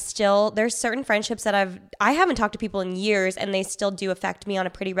me. And there's certain friendships that I haven't talked to people in years, and they still do affect me on a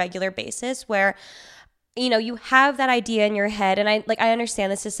pretty regular basis, where you know, you have that idea in your head, and I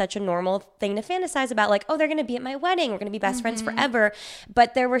understand this is such a normal thing to fantasize about, like, oh, they're going to be at my wedding, we're going to be best friends forever.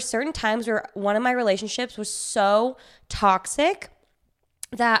 But there were certain times where one of my relationships was so toxic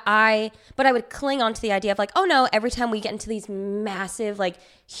that I would cling on to the idea of like, oh no, every time we get into these massive, like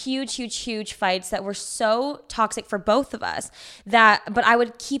huge fights that were so toxic for both of us, but I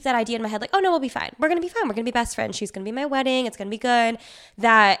would keep that idea in my head, like, oh no, we'll be fine. We're going to be fine. We're going to be best friends. She's going to be my wedding. It's going to be good.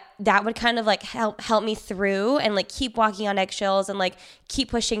 That would kind of like help me through and like keep walking on eggshells and like keep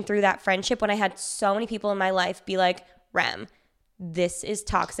pushing through that friendship when I had so many people in my life be like, Rem, this is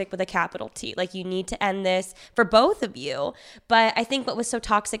toxic with a capital T. Like, you need to end this for both of you. But I think what was so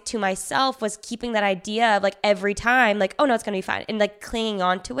toxic to myself was keeping that idea of like every time, like, oh no, it's going to be fine, and like clinging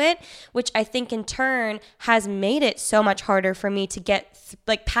on to it, which I think in turn has made it so much harder for me to get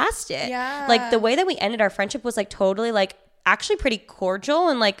like past it. Yeah. Like the way that we ended our friendship was like totally like actually pretty cordial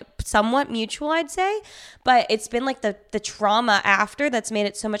and like somewhat mutual, I'd say. But it's been like the trauma after that's made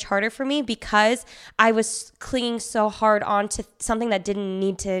it so much harder for me because I was clinging so hard onto something that didn't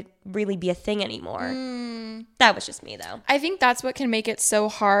need to really be a thing anymore. That was just me though. I think that's what can make it so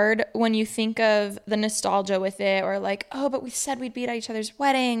hard when you think of the nostalgia with it, or like, oh, but we said we'd be at each other's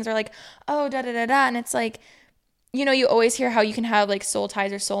weddings, or like, oh, da da da da. And it's like, you know, you always hear how you can have like soul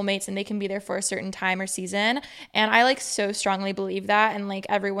ties or soulmates and they can be there for a certain time or season. And I like so strongly believe that. And like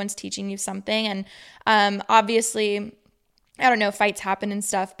everyone's teaching you something. And obviously, I don't know, fights happen and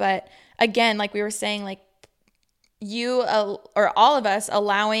stuff. But again, like we were saying, like you or all of us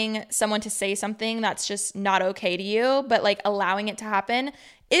allowing someone to say something that's just not okay to you, but like allowing it to happen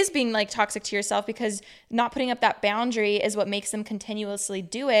is being like toxic to yourself, because not putting up that boundary is what makes them continuously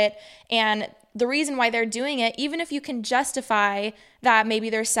do it. And the reason why they're doing it, even if you can justify that maybe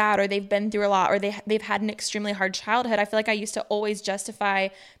they're sad or they've been through a lot or they've had an extremely hard childhood. I feel like I used to always justify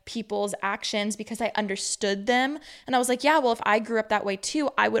people's actions because I understood them. And I was like, yeah, well, if I grew up that way too,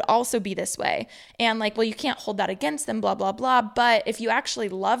 I would also be this way. And like, well, you can't hold that against them, blah, blah, blah. But if you actually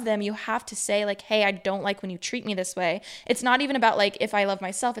love them, you have to say like, hey, I don't like when you treat me this way. It's not even about like, if I love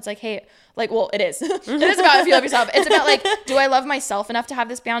myself, it's like, hey, like, well, it is. It is about if you love yourself. It's about like, do I love myself enough to have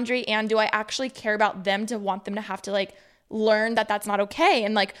this boundary? And do I actually care about them to want them to have to like learn that that's not okay?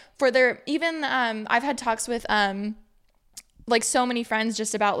 And like for their, even I've had talks with like so many friends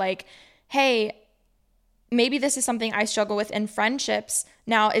just about like, hey, maybe this is something I struggle with in friendships.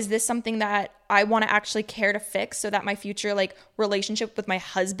 Now, is this something that I want to actually care to fix so that my future like relationship with my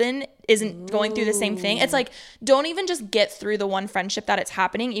husband isn't going through the same thing? It's like, don't even just get through the one friendship that it's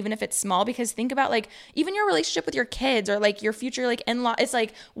happening, even if it's small, because think about like even your relationship with your kids or like your future like in-law. It's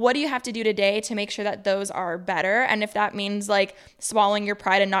like, what do you have to do today to make sure that those are better? And if that means like swallowing your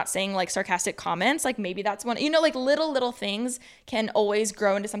pride and not saying like sarcastic comments, like maybe that's one, you know, like little things can always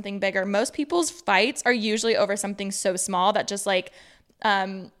grow into something bigger. Most people's fights are usually over something so small that just like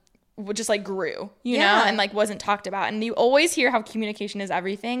just like grew, you know, and like wasn't talked about. And you always hear how communication is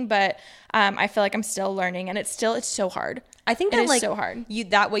everything, but I feel like I'm still learning, and it's so hard. I think that like so hard.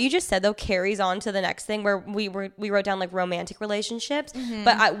 What you just said though carries on to the next thing where we wrote down like romantic relationships.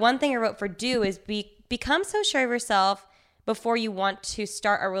 But one thing I wrote for do is become so sure of yourself before you want to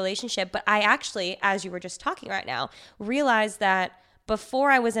start a relationship. But I actually, as you were just talking right now, realized that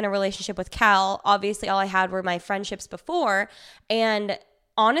before I was in a relationship with Cal, obviously all I had were my friendships before. And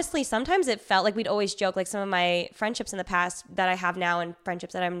honestly, sometimes it felt like we'd always joke, like some of my friendships in the past that I have now and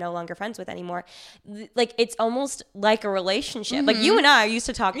friendships that I'm no longer friends with anymore, like it's almost like a relationship. Like you and I used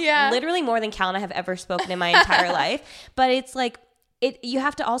to talk literally more than Cal and I have ever spoken in my entire life. But it's like, you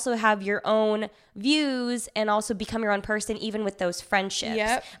have to also have your own views and also become your own person, even with those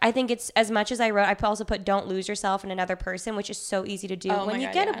friendships. I think it's, as much as I wrote, I also put don't lose yourself in another person, which is so easy to do when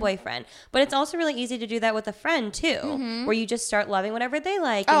you get a boyfriend. But it's also really easy to do that with a friend too, where you just start loving whatever they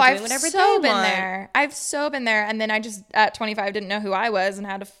like and doing whatever they want. I've so been there. And then I just, at 25, didn't know who I was and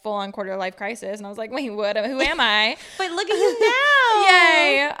had a full-on quarter-life crisis. And I was like, wait, who am I? But look at you now.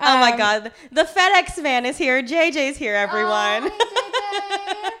 Yay. Oh my God. The FedEx van is here. JJ's here, everyone.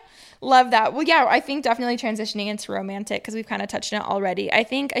 Love that. Well, yeah, I think definitely transitioning into romantic, because we've kind of touched on it already. I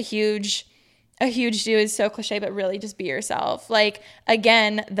think a huge do is so cliche, but really just be yourself. Like,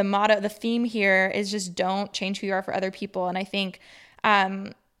 again, the theme here is just don't change who you are for other people. And I think,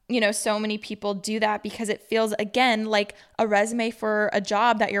 you know, so many people do that because it feels, again, like a resume for a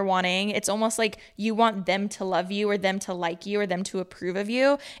job that you're wanting. It's almost like you want them to love you or them to like you or them to approve of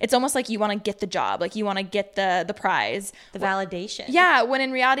you. It's almost like you want to get the job, like you want to get the prize. The validation. Yeah, when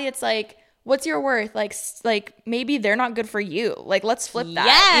in reality it's like, what's your worth? Like maybe they're not good for you. Like, let's flip that,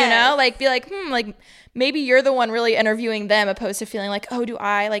 Yes. you know, like be like, like maybe you're the one really interviewing them opposed to feeling like, oh, do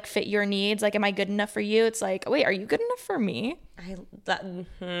I like fit your needs? Like, am I good enough for you? It's like, wait, are you good enough for me?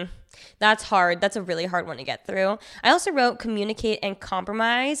 That's hard. That's a really hard one to get through. I also wrote communicate and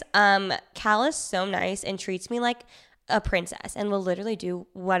compromise. Cal is so nice and treats me like a princess and will literally do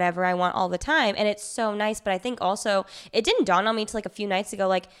whatever I want all the time, and it's so nice. But I think also it didn't dawn on me till like a few nights ago,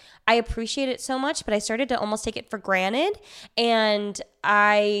 like I appreciate it so much, but I started to almost take it for granted. And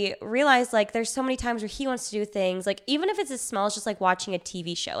I realized like there's so many times where he wants to do things, like even if it's as small as just like watching a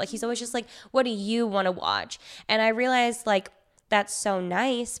TV show, like he's always just like, what do you want to watch? And I realized like that's so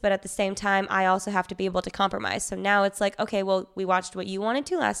nice, but at the same time, I also have to be able to compromise. So now it's like, okay, well, we watched what you wanted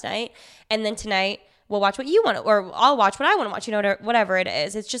to last night, and then tonight we'll watch what you want to, or I'll watch what I want to watch, you know, whatever it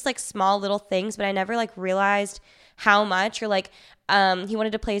is. It's just like small little things, but I never like realized how much. Or like he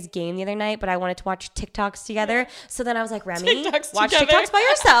wanted to play his game the other night, but I wanted to watch TikToks together. So then I was like, Remy, watch TikToks by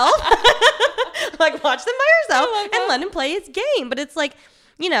yourself. Like watch them by yourself and let him play his game. But it's like,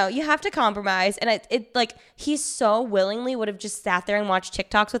 you know, you have to compromise. And it like he so willingly would have just sat there and watched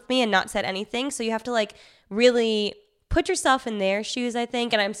TikToks with me and not said anything. So you have to like really put yourself in their shoes, I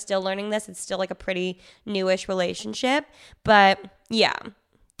think. And I'm still learning this. It's still like a pretty newish relationship. But yeah,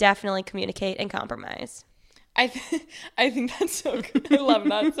 definitely communicate and compromise. I think that's so good. I love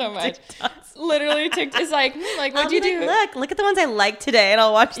that so much. Literally, TikTok is like what do you do? Look at the ones I like today, and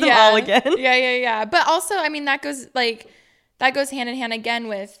I'll watch them all again. Yeah. But also, I mean, that goes hand in hand again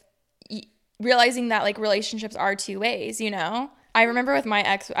with realizing that like relationships are two ways, you know? I remember with my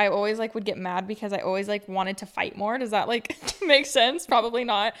ex, I always like would get mad because I always like wanted to fight more. Does that like make sense? Probably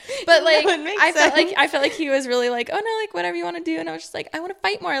not. But like I felt like he was really like, oh no, like whatever you want to do, and I was just like, I want to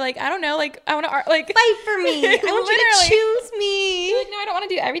fight more. Like I don't know, like I want to like fight for me. I want you to choose me. Like, no, I don't want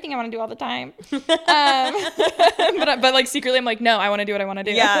to do everything I want to do all the time. But like secretly, I'm like, no, I want to do what I want to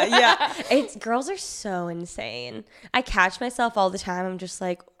do. Yeah. Girls are so insane. I catch myself all the time. I'm just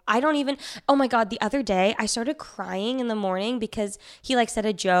like, oh my God, the other day I started crying in the morning because he like said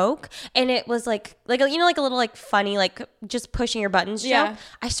a joke, and it was like you know, like a little like funny, like just pushing your buttons joke.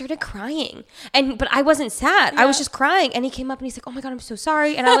 I started crying, but I wasn't sad. I was just crying, and he came up and he's like, oh my God, I'm so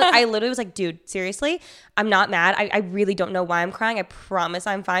sorry. And I literally was like, dude, seriously, I'm not mad. I really don't know why I'm crying. I promise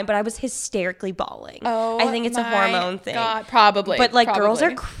I'm fine. But I was hysterically bawling. Oh, I think it's a hormone thing. God, probably. But like girls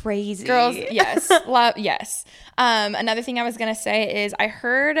are crazy. Girls, yes. Yes. Another thing I was going to say is I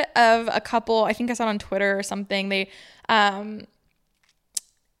heard of a couple, I think I saw it on Twitter or something.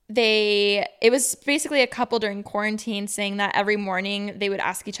 It was basically a couple during quarantine saying that every morning they would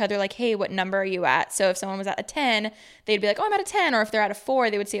ask each other like, hey, what number are you at? So if someone was at a 10, they'd be like, oh, I'm at a 10. Or if they're at a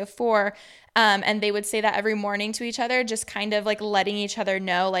 4, they would say a 4. And they would say that every morning to each other, just kind of like letting each other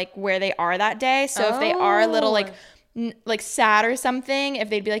know like where they are that day. So if they are a little like sad or something, if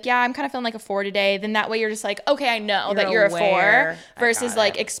they'd be like, yeah, I'm kind of feeling like a 4 today, then that way you're just like, okay, I know that you're aware. A 4 versus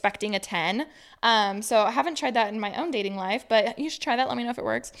like expecting a 10. So I haven't tried that in my own dating life, but you should try that. Let me know if it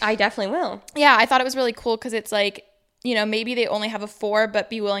works. I definitely will. Yeah, I thought it was really cool because it's like, you know, maybe they only have a 4, but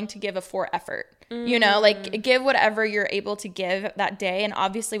be willing to give a 4 effort. You know, like give whatever you're able to give that day. And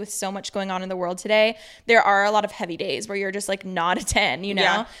obviously with so much going on in the world today, there are a lot of heavy days where you're just like not a 10, you know?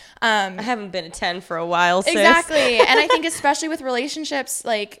 Yeah. I haven't been a 10 for a while, sis. Exactly. And I think especially with relationships,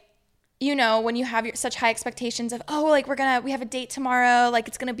 like, you know, when you have such high expectations of, oh, like we have a date tomorrow, like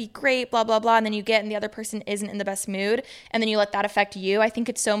it's going to be great, blah, blah, blah. And then you get, and the other person isn't in the best mood. And then you let that affect you. I think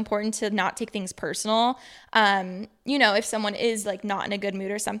it's so important to not take things personal. You know, if someone is like not in a good mood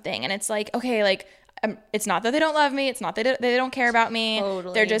or something, and it's like, okay, like, it's not that they don't love me. It's not that they don't care about me.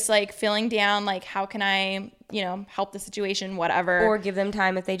 Totally. They're just like feeling down. Like, how can I, you know, help the situation, whatever. Or give them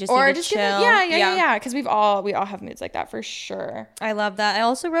time if they just need to chill. Yeah. Because we all have moods like that for sure. I love that. I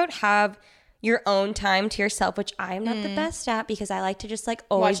also wrote have your own time to yourself, which I'm not the best at because I like to just like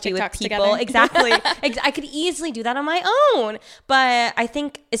always be with people. Together. Exactly. I could easily do that on my own. But I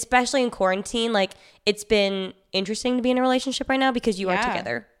think especially in quarantine, like it's been interesting to be in a relationship right now because you are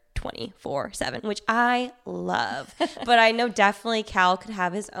together 24/7, which I love. But I know definitely Cal could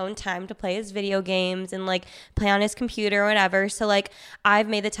have his own time to play his video games and like play on his computer or whatever. So like I've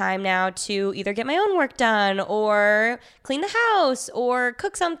made the time now to either get my own work done or clean the house or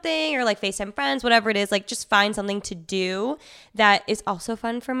cook something or like FaceTime friends, whatever it is, like just find something to do that is also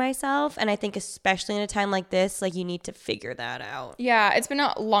fun for myself. And I think especially in a time like this, like you need to figure that out. Yeah, it's been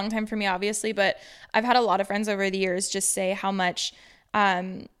a long time for me, obviously, but I've had a lot of friends over the years just say how much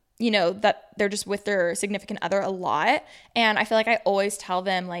you know, that they're just with their significant other a lot. And I feel like I always tell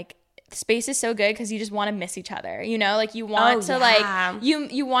them like space is so good because you just want to miss each other, you know, like you want like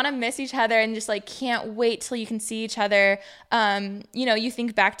you want to miss each other and just like can't wait till you can see each other. You know, you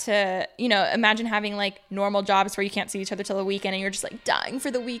think back to, you know, imagine having like normal jobs where you can't see each other till the weekend and you're just like dying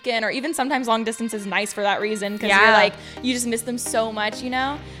for the weekend, or even sometimes long distance is nice for that reason because you're like, you just miss them so much, you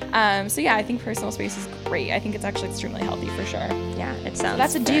know. So yeah, I think personal space is great. I think it's actually extremely healthy for sure. Yeah, it sounds. So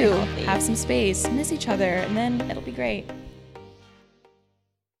that's a do. Healthy. Have some space, miss each other, and then it'll be great.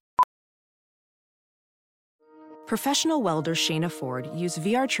 Professional welder Shayna Ford used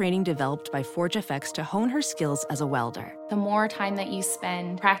VR training developed by ForgeFX to hone her skills as a welder. The more time that you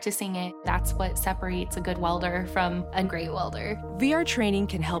spend practicing it, that's what separates a good welder from a great welder. VR training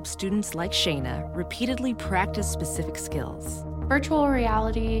can help students like Shayna repeatedly practice specific skills. Virtual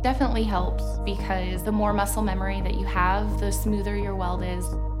reality definitely helps because the more muscle memory that you have, the smoother your weld is.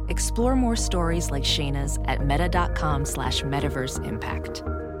 Explore more stories like Shayna's at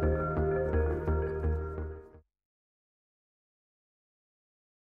meta.com/metaverseimpact.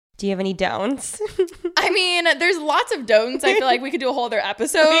 Do you have any don'ts? I mean, there's lots of don'ts. I feel like we could do a whole other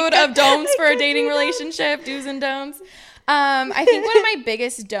episode of don'ts for a dating relationship, do's and don'ts. I think one of my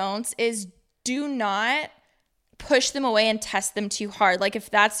biggest don'ts is do not push them away and test them too hard. Like if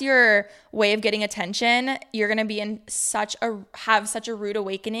that's your way of getting attention, you're going to be in have such a rude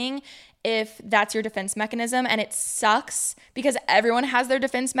awakening if that's your defense mechanism. And it sucks because everyone has their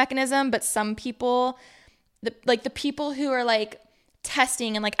defense mechanism, but some people, the people who are like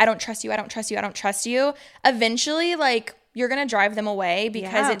testing and like, I don't trust you, eventually like you're going to drive them away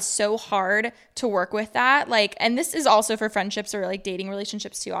because it's so hard to work with that. Like, and this is also for friendships or like dating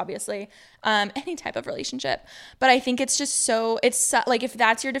relationships too, obviously, any type of relationship. But I think it's just it's like, if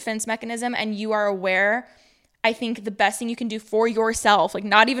that's your defense mechanism and you are aware, I think the best thing you can do for yourself, like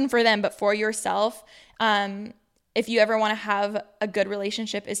not even for them, but for yourself, if you ever want to have a good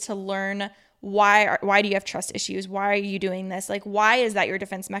relationship, is to learn why do you have trust issues? Why are you doing this? Like, why is that your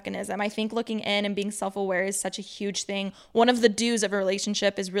defense mechanism? I think looking in and being self-aware is such a huge thing. One of the do's of a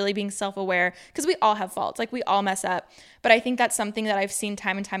relationship is really being self-aware because we all have faults. Like we all mess up. But I think that's something that I've seen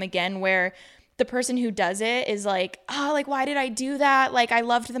time and time again where the person who does it is like, oh, like, why did I do that? Like, I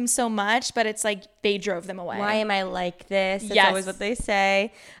loved them so much, but it's like they drove them away. Why am I like this? That's always what they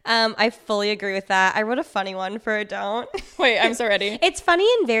say. I fully agree with that. I wrote a funny one for a don't. Wait, I'm so ready. It's funny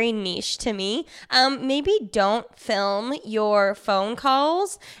and very niche to me. Maybe don't film your phone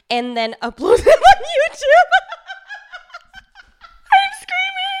calls and then upload them on YouTube. I'm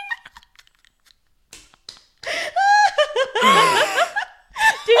screaming.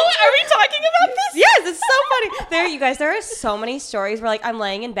 Dude, are we talking about this? Yes, it's so funny. You guys, there are so many stories where like I'm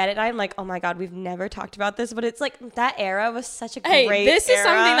laying in bed at night, I'm like, oh my God, we've never talked about this, but it's like that era was such a great era. This is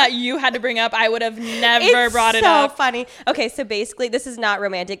something that you had to bring up. I would have never brought it up. It's so funny. Okay, so basically this is not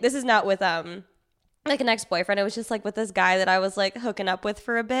romantic. This is not with like an ex-boyfriend. It was just like with this guy that I was like hooking up with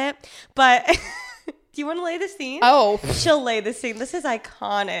for a bit. But do you want to lay the scene? Oh. She'll lay the scene. This is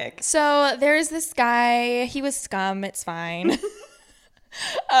iconic. So there's this guy. He was scum. It's fine.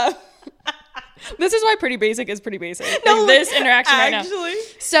 This is why Pretty Basic is Pretty Basic. No, like this interaction actually. Right now.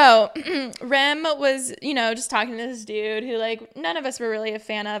 So Rem was, just talking to this dude who like none of us were really a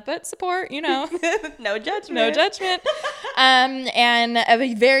fan of, but support, No judgment. And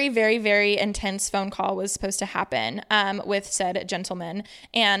a very, very, very intense phone call was supposed to happen with said gentleman.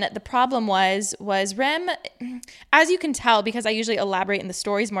 And the problem was Rem, as you can tell, because I usually elaborate in the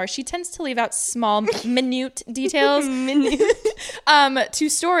stories more, she tends to leave out small, minute details to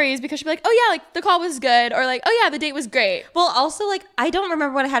stories because she'd be like, oh yeah, like the call was good, or like, oh yeah, the date was great. Well, also like I don't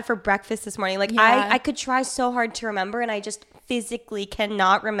remember what I had for breakfast this morning. Like I could try so hard to remember, and I just physically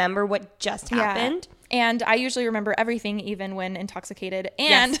cannot remember what just happened. And I usually remember everything, even when intoxicated.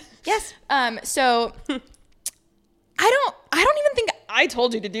 And yes. So I don't even think I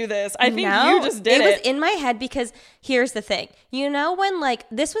told you to do this. I think you just did it. It was in my head because here's the thing. When like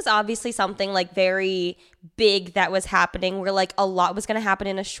this was obviously something like very big that was happening where like a lot was going to happen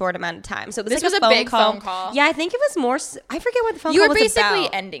in a short amount of time. So it was this was a big phone call. Yeah, I think it was more. I forget what the phone call was about. You were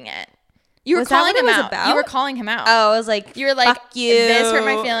basically ending it. You were calling him out. You were calling him out. Oh, I was like, you were like, fuck you. This hurt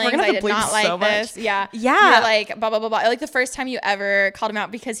my feelings. I did not like this. Yeah. Yeah. You were like, blah, blah, blah, blah. Like the first time you ever called him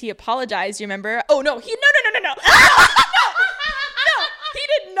out because he apologized, you remember? Oh, no. No. No. He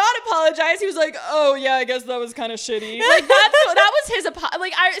did not apologize. He was like, oh yeah, I guess that was kind of shitty. Like that was his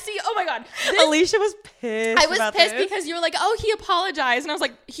like I see. Oh my god, Alicia was pissed. I was pissed because you were like, oh, he apologized, and I was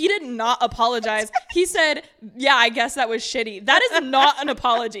like, he did not apologize. He said, yeah, I guess that was shitty. That is not an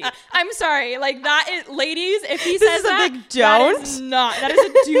apology. I'm sorry. Like that is, ladies, if he says that, a big don't. That is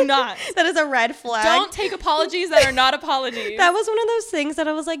a do not. That is a red flag. Don't take apologies that are not apologies. That was one of those things that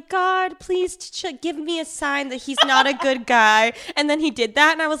I was like, God, please give me a sign that he's not a good guy. And then he did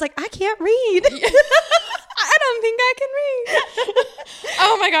that, and I was like, I can't read. I don't think I can read.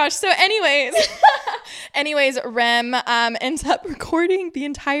 Oh my gosh. So anyways, Rem ends up recording the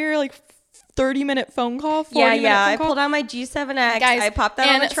entire like 30-minute phone call. I pulled out my G7X. Guys, I popped that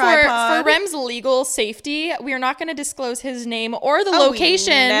on the tripod. For Rem's legal safety, we are not going to disclose his name or the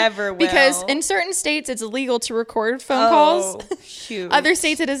location. We never will. Because in certain states, it's illegal to record phone calls. Shoot. Other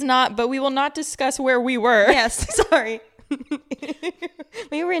states, it is not, but we will not discuss where we were. Yes, sorry.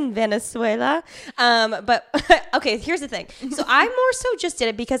 We were in Venezuela. But okay, here's the thing. So I more so just did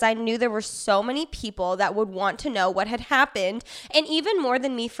it because I knew there were so many people that would want to know what had happened. And even more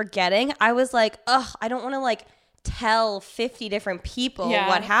than me forgetting, I was like, ugh, I don't want to like tell 50 different people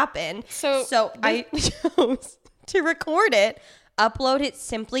what happened. So I chose to record it, upload it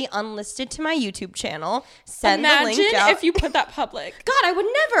simply unlisted to my YouTube channel, send the link out. Imagine if you put that public. God, I would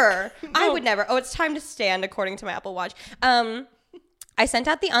never. No. I would never. Oh, it's time to stand according to my Apple Watch. I sent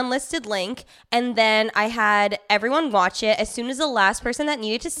out the unlisted link, and then I had everyone watch it. As soon as the last person that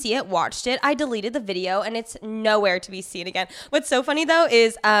needed to see it watched it, I deleted the video, and it's nowhere to be seen again. What's so funny, though,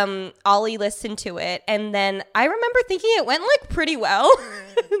 is Ollie listened to it, and then I remember thinking it went, like, pretty well.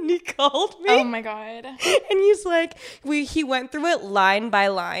 And he called me. Oh, my God. And he's like, he went through it line by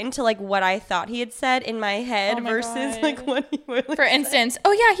line to, like, what I thought he had said in my head versus, like, what he really For instance,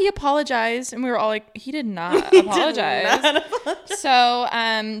 oh, yeah, he apologized, and we were all like, he did not apologize. So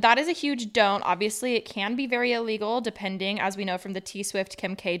that is a huge don't. Obviously, it can be very illegal depending, as we know from the T Swift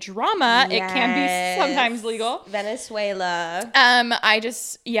Kim K drama. Yes. It can be sometimes legal. Venezuela.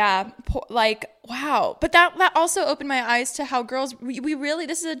 Like, wow. But that also opened my eyes to how girls, we really,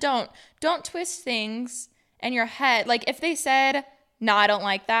 this is a don't twist things in your head. Like if they said, no, I don't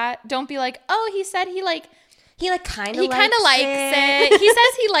like that. Don't be like, oh, he said he kind of likes it. He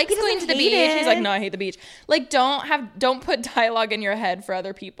says he likes going to the beach. He's like, no, I hate the beach. Like, don't put dialogue in your head for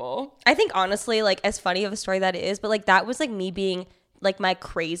other people. I think honestly, like as funny of a story that is, but like that was like me being like my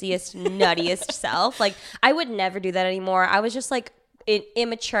craziest, nuttiest self. Like I would never do that anymore. I was just like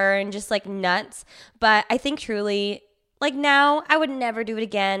immature and just like nuts. But I think truly, like now, I would never do it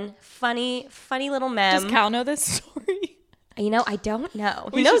again. Funny little mem. Does Cal know this story? You know, I don't know.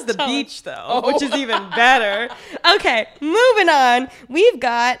 He knows the beach, though, which is even better. Okay, moving on. We've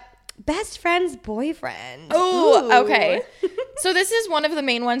got best friend's boyfriend. Oh, okay. So this is one of the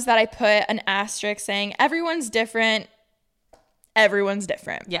main ones that I put an asterisk saying everyone's different. Everyone's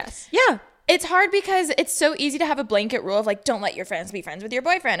different. Yes. Yeah. It's hard because it's so easy to have a blanket rule of like, don't let your friends be friends with your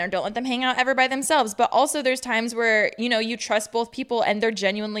boyfriend or don't let them hang out ever by themselves. But also there's times where, you know, you trust both people and they're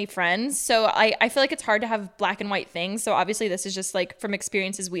genuinely friends. So I feel like it's hard to have black and white things. So obviously this is just like from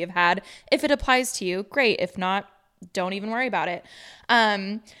experiences we have had. If it applies to you, great. If not, don't even worry about it.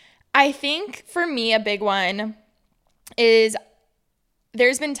 I think for me, a big one is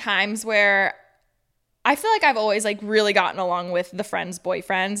there's been times where I feel like I've always like really gotten along with the friends'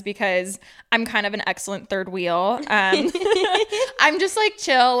 boyfriends because I'm kind of an excellent third wheel. I'm just like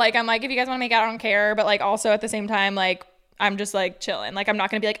chill. Like I'm like, if you guys want to make out, I don't care. But like also at the same time, like I'm just like chilling. Like I'm not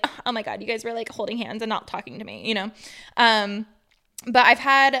going to be like, oh my God, you guys were like holding hands and not talking to me, you know? But I've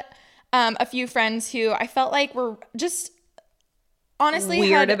had a few friends who I felt like were just honestly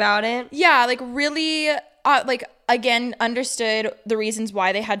weird about it. Yeah, like really like again understood the reasons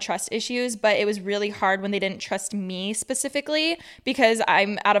why they had trust issues, but it was really hard when they didn't trust me specifically because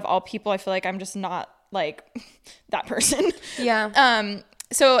I'm out of all people, I feel like I'm just not like that person. Yeah.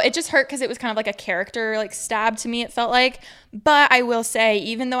 So it just hurt because it was kind of like a character like stab to me, it felt like. But I will say,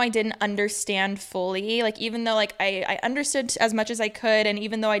 even though I didn't understand fully, like even though like I understood as much as I could, and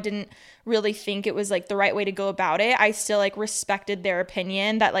even though I didn't really think it was like the right way to go about it, I still like respected their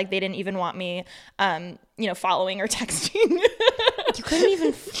opinion that like they didn't even want me you know, following or texting. You couldn't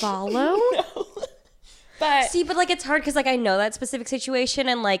even follow? No. But see, but like it's hard because like I know that specific situation,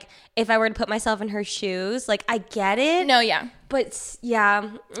 and like if I were to put myself in her shoes, like I get it. No, yeah, but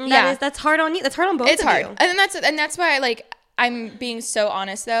that's hard on you. That's hard on both. It's of hard, you. and that's why I'm being so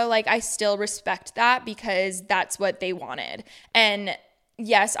honest though. Like I still respect that because that's what they wanted, and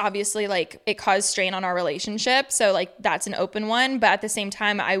yes, obviously like it caused strain on our relationship. So like that's an open one, but at the same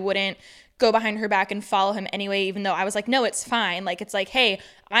time, I wouldn't go behind her back and follow him anyway, even though I was like, no, it's fine. Like, it's like, hey,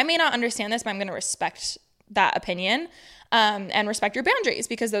 I may not understand this, but I'm going to respect that opinion and respect your boundaries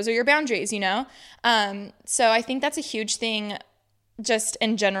because those are your boundaries, you know? So I think that's a huge thing just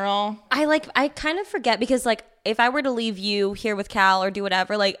in general. I kind of forget because like if I were to leave you here with Cal or do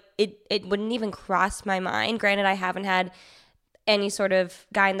whatever, like it wouldn't even cross my mind. Granted, I haven't had any sort of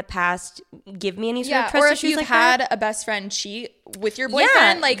guy in the past give me any sort of trust or if issues you've like had that. a best friend cheat with your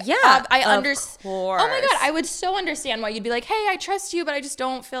boyfriend, I understand. Oh my God, I would so understand why you'd be like, hey, I trust you, but I just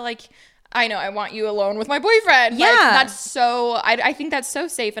don't feel like I know I want you alone with my boyfriend. Yeah. Like, that's so, I think that's so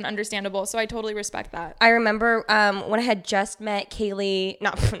safe and understandable. So I totally respect that. I remember when I had just met Kaylee,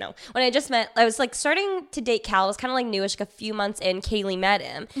 when I was like starting to date Cal, it was kind of like newish, like a few months in, Kaylee met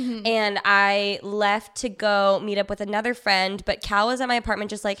him. Mm-hmm. And I left to go meet up with another friend, but Cal was at my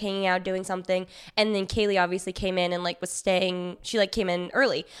apartment just like hanging out, doing something. And then Kaylee obviously came in and like was staying, she like came in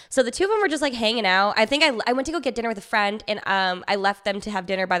early. So the two of them were just like hanging out. I think I went to go get dinner with a friend and I left them to have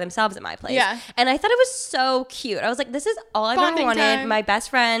dinner by themselves at my place. Yeah. And I thought it was so cute. I was like, this is all I've ever wanted. Time. My best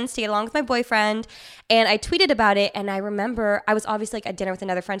friends to get along with my boyfriend. And I tweeted about it. And I remember I was obviously like at dinner with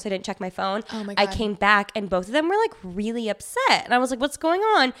another friend, so I didn't check my phone. Oh my God. I came back and both of them were like really upset. And I was like, what's going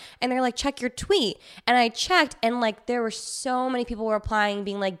on? And they're like, check your tweet. And I checked and like there were so many people were replying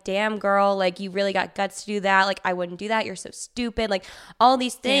being like, damn girl, like you really got guts to do that. Like I wouldn't do that. You're so stupid. Like all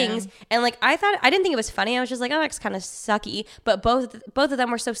these things. Yeah. And like I didn't think it was funny. I was just like, oh, that's kind of sucky. But both of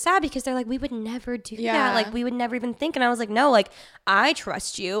them were so sad because they're like, we would never do that. Like we would never even think. And I was like, no, like I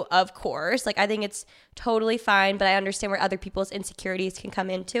trust you, of course. Like I think it's totally fine, but I understand where other people's insecurities can come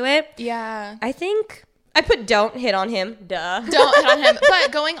into it. Yeah. I think I put don't hit on him. Duh. Don't hit on him.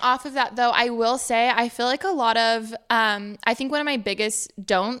 But going off of that though, I will say I feel like a lot of I think one of my biggest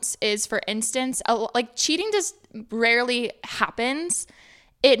don'ts is, for instance, like cheating just rarely happens.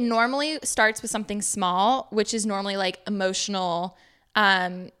 It normally starts with something small, which is normally like emotional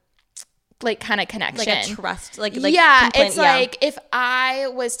like kind of connection, like a trust, like it's like if I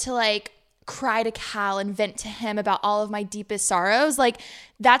was to like cry to Cal and vent to him about all of my deepest sorrows, like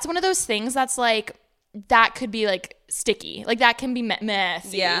that's one of those things that's like that could be like sticky, like that can be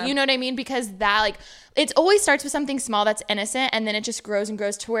messy, you know what I mean? Because that like it always starts with something small that's innocent, and then it just grows and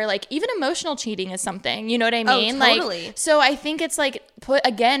grows to where like even emotional cheating is something, you know what I mean? Oh, totally. Like, so I think it's like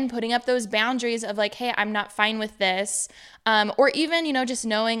putting up those boundaries of like, hey, I'm not fine with this. Or even, you know, just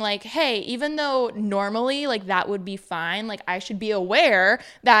knowing like, hey, even though normally like that would be fine, like I should be aware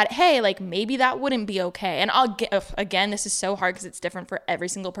that, hey, like maybe that wouldn't be okay. And I'll get, again, this is so hard because it's different for every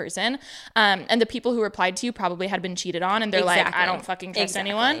single person. And the people who replied to you probably had been cheated on and they're like, I don't fucking trust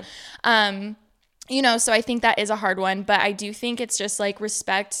anyone. You know, so I think that is a hard one, but I do think it's just like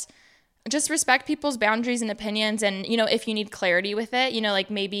respect people's boundaries and opinions. And, you know, if you need clarity with it, you know, like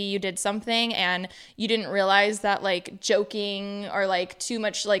maybe you did something and you didn't realize that like joking or like too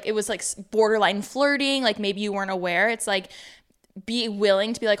much, like it was like borderline flirting, like maybe you weren't aware. It's like, be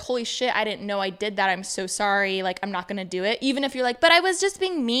willing to be like, holy shit, I didn't know I did that. I'm so sorry. Like, I'm not going to do it. Even if you're like, but I was just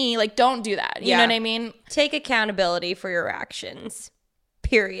being me. Like, don't do that. You know what I mean? Take accountability for your actions.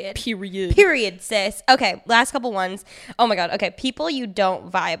 Period, sis. Okay, last couple ones. Oh my God. Okay, people you don't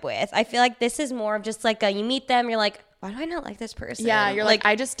vibe with. I feel like this is more of just like you meet them, you're like, why do I not like this person? Yeah, you're like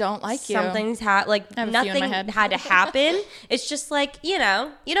I just don't like you. Something's nothing had to happen. It's just like, you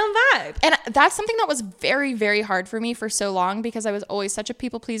know, you don't vibe. And that's something that was very, very hard for me for so long because I was always such a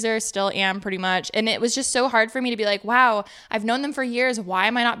people pleaser, still am pretty much. And it was just so hard for me to be like, wow, I've known them for years. Why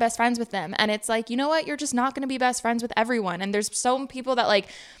am I not best friends with them? And it's like, you know what? You're just not going to be best friends with everyone. And there's some people that like,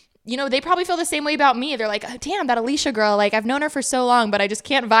 you know, they probably feel the same way about me. They're like, oh, damn, that Alicia girl, like I've known her for so long, but I just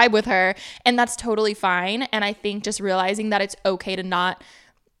can't vibe with her. And that's totally fine. And I think just realizing that it's okay to not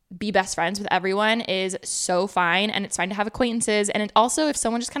be best friends with everyone is so fine. And it's fine to have acquaintances. And it also, if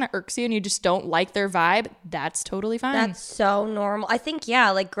someone just kind of irks you and you just don't like their vibe, that's totally fine. That's so normal. I think,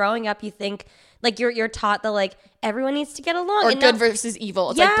 like growing up, you think like you're taught that like everyone needs to get along. Or good versus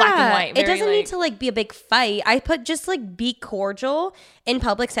evil. It's like black and white. It doesn't need to like be a big fight. I put just like be cordial in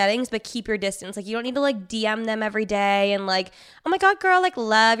public settings, but keep your distance. Like you don't need to like DM them every day and like, oh my God, girl, like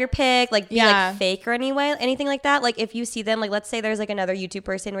love your pic, like be like fake or anything like that. Like if you see them, like let's say there's like another YouTube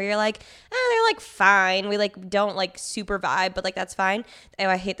person where you're like, they're like fine. We like don't like super vibe, but like that's fine. Oh,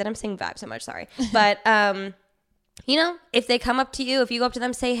 I hate that I'm saying vibe so much. Sorry. But you know, if they come up to you, if you go up to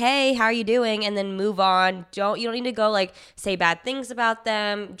them, say, hey, how are you doing? And then move on. You don't need to go like say bad things about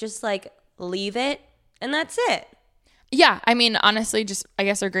them. Just like leave it. And that's it. Yeah, I mean, honestly, just I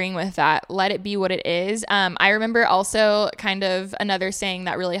guess agreeing with that. Let it be what it is. I remember also kind of another saying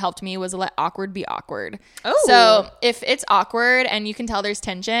that really helped me was let awkward be awkward. Oh. So if it's awkward and you can tell there's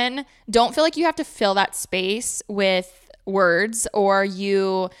tension, don't feel like you have to fill that space with words or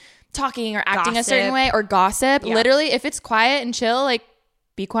you talking or acting a certain way or gossip. Yeah. Literally, if it's quiet and chill, like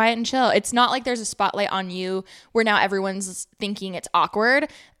be quiet and chill. It's not like there's a spotlight on you where now everyone's thinking it's awkward.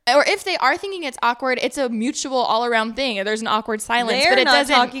 Or if they are thinking it's awkward, it's a mutual all around thing. There's an awkward silence, They're but it not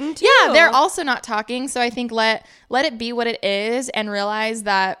doesn't. talking too. Yeah, they're also not talking. So I think let it be what it is and realize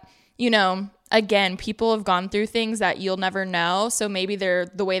that, you know, again, people have gone through things that you'll never know. So maybe they're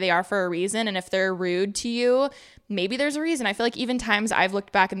the way they are for a reason. And if they're rude to you, maybe there's a reason. I feel like even times I've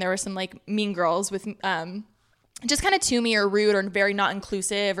looked back and there were some like mean girls with just kind of to me or rude or very not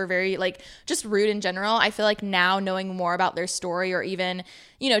inclusive or very like just rude in general. I feel like now knowing more about their story or even,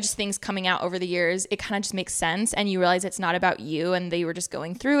 you know, just things coming out over the years, it kind of just makes sense. And you realize it's not about you and they were just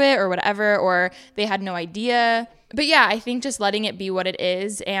going through it or whatever, or they had no idea. But yeah, I think just letting it be what it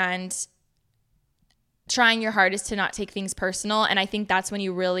is and trying your hardest to not take things personal. And I think that's when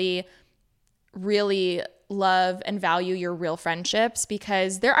you really, really love and value your real friendships,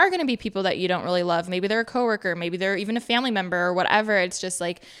 because there are going to be people that you don't really love. Maybe they're a coworker, maybe they're even a family member or whatever. It's just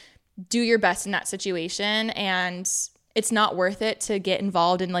like, do your best in that situation. And it's not worth it to get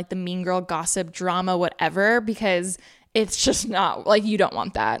involved in like the mean girl gossip drama, whatever, because it's just not like, you don't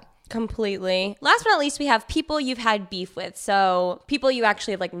want that. Completely. Last but not least, we have people you've had beef with. So people you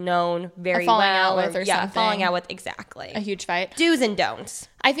actually have like known very well. Falling out with or something. Falling out with, exactly. A huge fight. Do's and don'ts.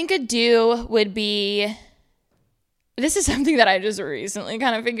 I think a do would be, this is something that I just recently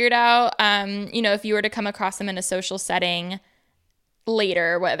kind of figured out. You know, if you were to come across them in a social setting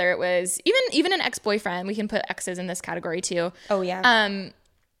later, whether it was even an ex-boyfriend, we can put exes in this category too. Oh yeah.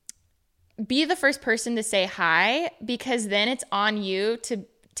 Be the first person to say hi, because then it's on you to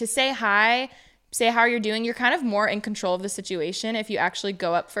say hi, say how you're doing. You're kind of more in control of the situation if you actually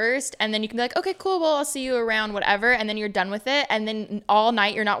go up first, and then you can be like, okay, cool, well, I'll see you around, whatever, and then you're done with it. And then all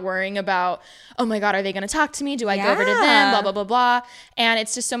night you're not worrying about, oh my God, are they going to talk to me? Do I go over to them? Blah, blah, blah, blah. And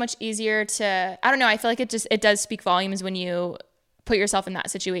it's just so much easier to, I don't know, I feel like it does speak volumes when you put yourself in that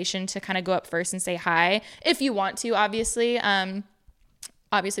situation to kind of go up first and say hi, if you want to, obviously.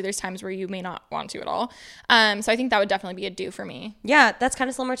 Obviously, there's times where you may not want to at all. So I think that would definitely be a do for me. Yeah, that's kind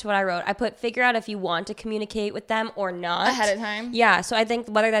of similar to what I wrote. I put figure out if you want to communicate with them or not. Ahead of time. Yeah, so I think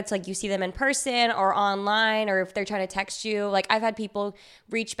whether that's like you see them in person or online, or if they're trying to text you. Like I've had people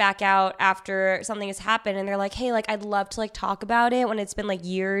reach back out after something has happened and they're like, hey, like I'd love to like talk about it when it's been like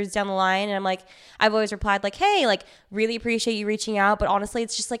years down the line. And I'm like, I've always replied like, hey, like really appreciate you reaching out. But honestly,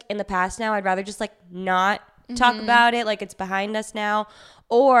 it's just like in the past now. I'd rather just like not talk about it. Like it's behind us now.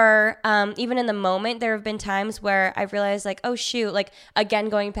 Or even in the moment, there have been times where I've realized like, oh, shoot, like, again,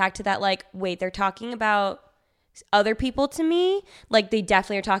 going back to that, like, wait, they're talking about other people to me. Like, they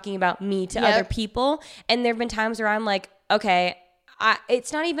definitely are talking about me to other people. And there have been times where I'm like, okay,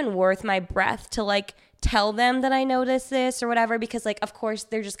 it's not even worth my breath to, like, tell them that I noticed this or whatever, because like of course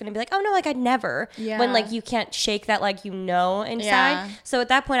they're just gonna be like, oh no, like I'd never, when like you can't shake that like inside. So at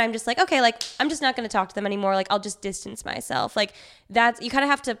that point I'm just like, okay, like I'm just not gonna talk to them anymore, like I'll just distance myself. Like that's, you kind of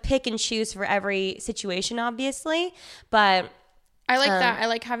have to pick and choose for every situation, obviously, but I like that. I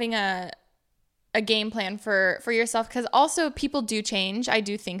like having a game plan for yourself, because also people do change. I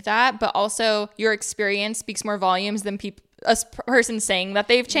do think that, but also your experience speaks more volumes than a person saying that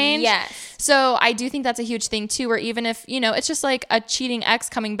they've changed. Yes. So I do think that's a huge thing too, where even if, you know, it's just like a cheating ex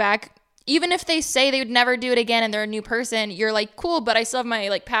coming back, even if they say they would never do it again and they're a new person, you're like, cool, but I still have my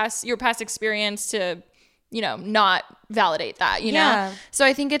like your past experience to, you know, not validate that, you know? So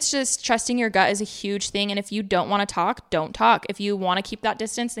I think it's just trusting your gut is a huge thing. And if you don't want to talk, don't talk. If you want to keep that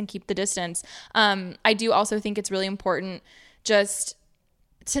distance, then keep the distance. I do also think it's really important just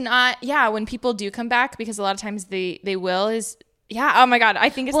to not, when people do come back, because a lot of times they will, is, oh my God, I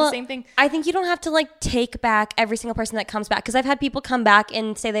think it's the same thing. I think you don't have to like take back every single person that comes back, because I've had people come back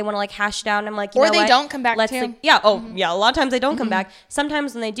and say they want to like hash it out, and I'm like, you know they what? don't come back too. Like, a lot of times they don't come back.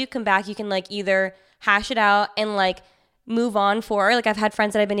 Sometimes when they do come back, you can like either hash it out and like move on forward. Like I've had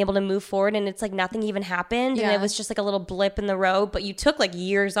friends that I've been able to move forward and it's like nothing even happened, and it was just like a little blip in the road, but you took like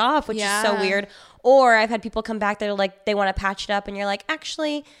years off, which is so weird. Or I've had people come back that are like, they want to patch it up, and you're like,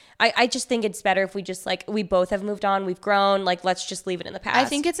 actually, I just think it's better if we just like, we both have moved on, we've grown, like let's just leave it in the past. I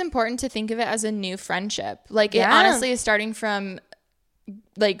think it's important to think of it as a new friendship. Like it honestly is starting from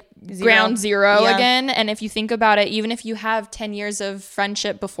like ground zero again. And if you think about it, even if you have 10 years of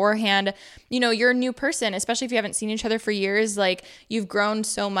friendship beforehand, you know, you're a new person, especially if you haven't seen each other for years. Like you've grown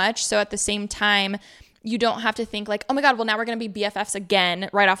so much. So at the same time, you don't have to think like, oh my God, well now we're going to be BFFs again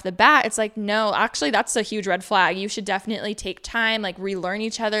right off the bat. It's like, no, actually that's a huge red flag. You should definitely take time, like relearn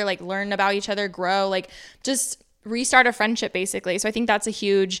each other, like learn about each other, grow, like just restart a friendship basically. So I think that's a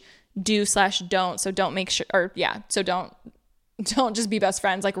huge do/don't. So don't make sure, or yeah, so don't just be best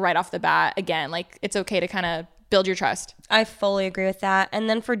friends like right off the bat again. Like it's okay to kind of build your trust. I fully agree with that. And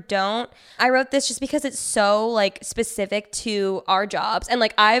then for don't, I wrote this just because it's so like specific to our jobs. And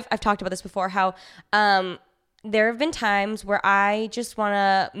like I've talked about this before, how there have been times where I just want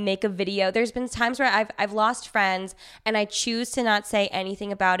to make a video. There's been times where I've lost friends and I choose to not say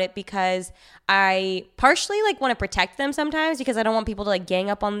anything about it because I partially like want to protect them sometimes because I don't want people to like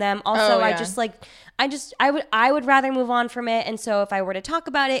gang up on them. Also, I would rather move on from it. And so if I were to talk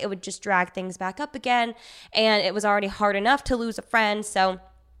about it, it would just drag things back up again. And it was already hard enough to lose a friend. So,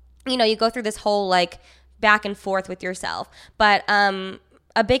 you know, you go through this whole like back and forth with yourself. But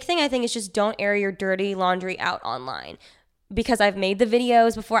a big thing I think is just don't air your dirty laundry out online, because I've made the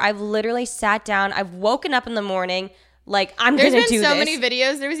videos before. I've literally sat down. I've woken up in the morning like I'm going to do this. There's been so many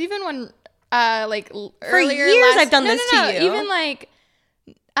videos. There was even one for earlier years I've done this to you. Even like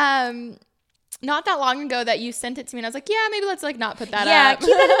not that long ago that you sent it to me and I was like, yeah, maybe let's like not put that up. Yeah, keep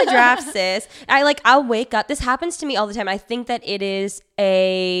it in the draft, sis. I'll wake up. This happens to me all the time. I think that it is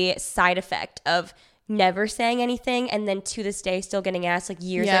a side effect of never saying anything, and then to this day still getting asked like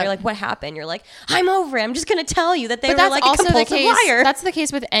years later, like, what happened? You're like, I'm over it. I'm just gonna tell you that they were like a compulsive liar. That's the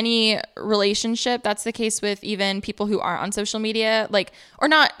case with any relationship. That's the case with even people who aren't on social media, like, or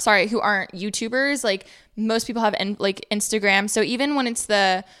not, sorry, who aren't YouTubers. Like most people have like Instagram. So even when it's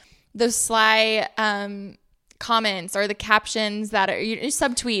those sly comments or the captions that are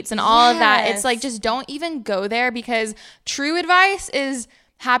subtweets and all of that, it's like, just don't even go there, because true advice is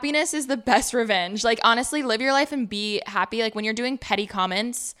happiness is the best revenge. Like, honestly, live your life and be happy. Like, when you're doing petty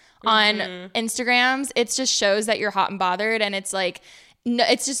comments on Instagrams, it just shows that you're hot and bothered. And it's like, no,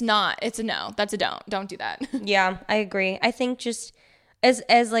 it's just not. It's a no. That's a don't do that. Yeah, I agree. I think just as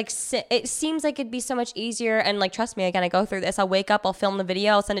like, it seems like it'd be so much easier. And like, trust me, again, I go through this. I'll wake up, I'll film the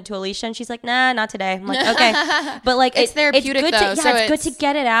video, I'll send it to Alicia, and she's like, nah, not today. I'm like, okay. But like, it's therapeutic though. It's good to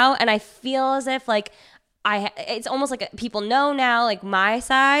get it out. And I feel as if like, it's almost like people know now, like my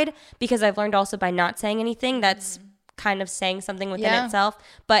side, because I've learned also by not saying anything, that's kind of saying something within itself.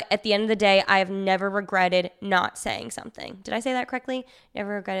 But at the end of the day, I have never regretted not saying something. Did I say that correctly?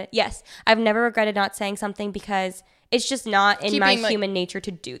 Never regretted. Yes. I've never regretted not saying something, because it's just not in my human nature to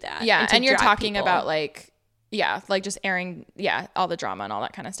do that. Yeah. And you're talking about like, like just airing, all the drama and all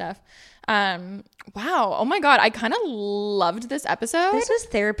that kind of stuff. Wow. Oh my God. I kind of loved this episode. This was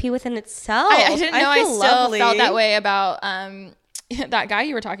therapy within itself. I didn't know I still felt that way about that guy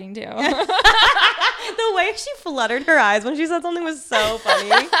you were talking to. The way she fluttered her eyes when she said something was so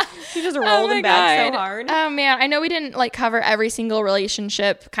funny. She just rolled in bed so hard. Oh man, I know we didn't like cover every single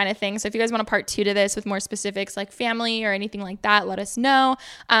relationship kind of thing. So if you guys want a part 2 to this with more specifics like family or anything like that, let us know.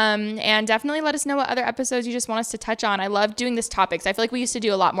 And definitely let us know what other episodes you just want us to touch on. I love doing this topics. I feel like we used to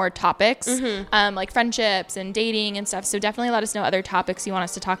do a lot more topics, like friendships and dating and stuff. So definitely let us know other topics you want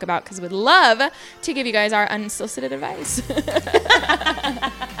us to talk about, because we'd love to give you guys our unsolicited advice.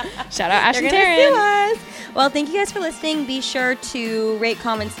 Shout out Ash and Taryn. Well, thank you guys for listening. Be sure to rate,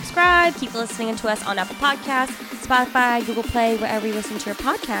 comment, subscribe. Keep listening to us on Apple Podcasts, Spotify, Google Play, wherever you listen to your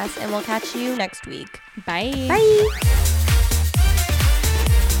podcast. And we'll catch you next week. Bye. Bye.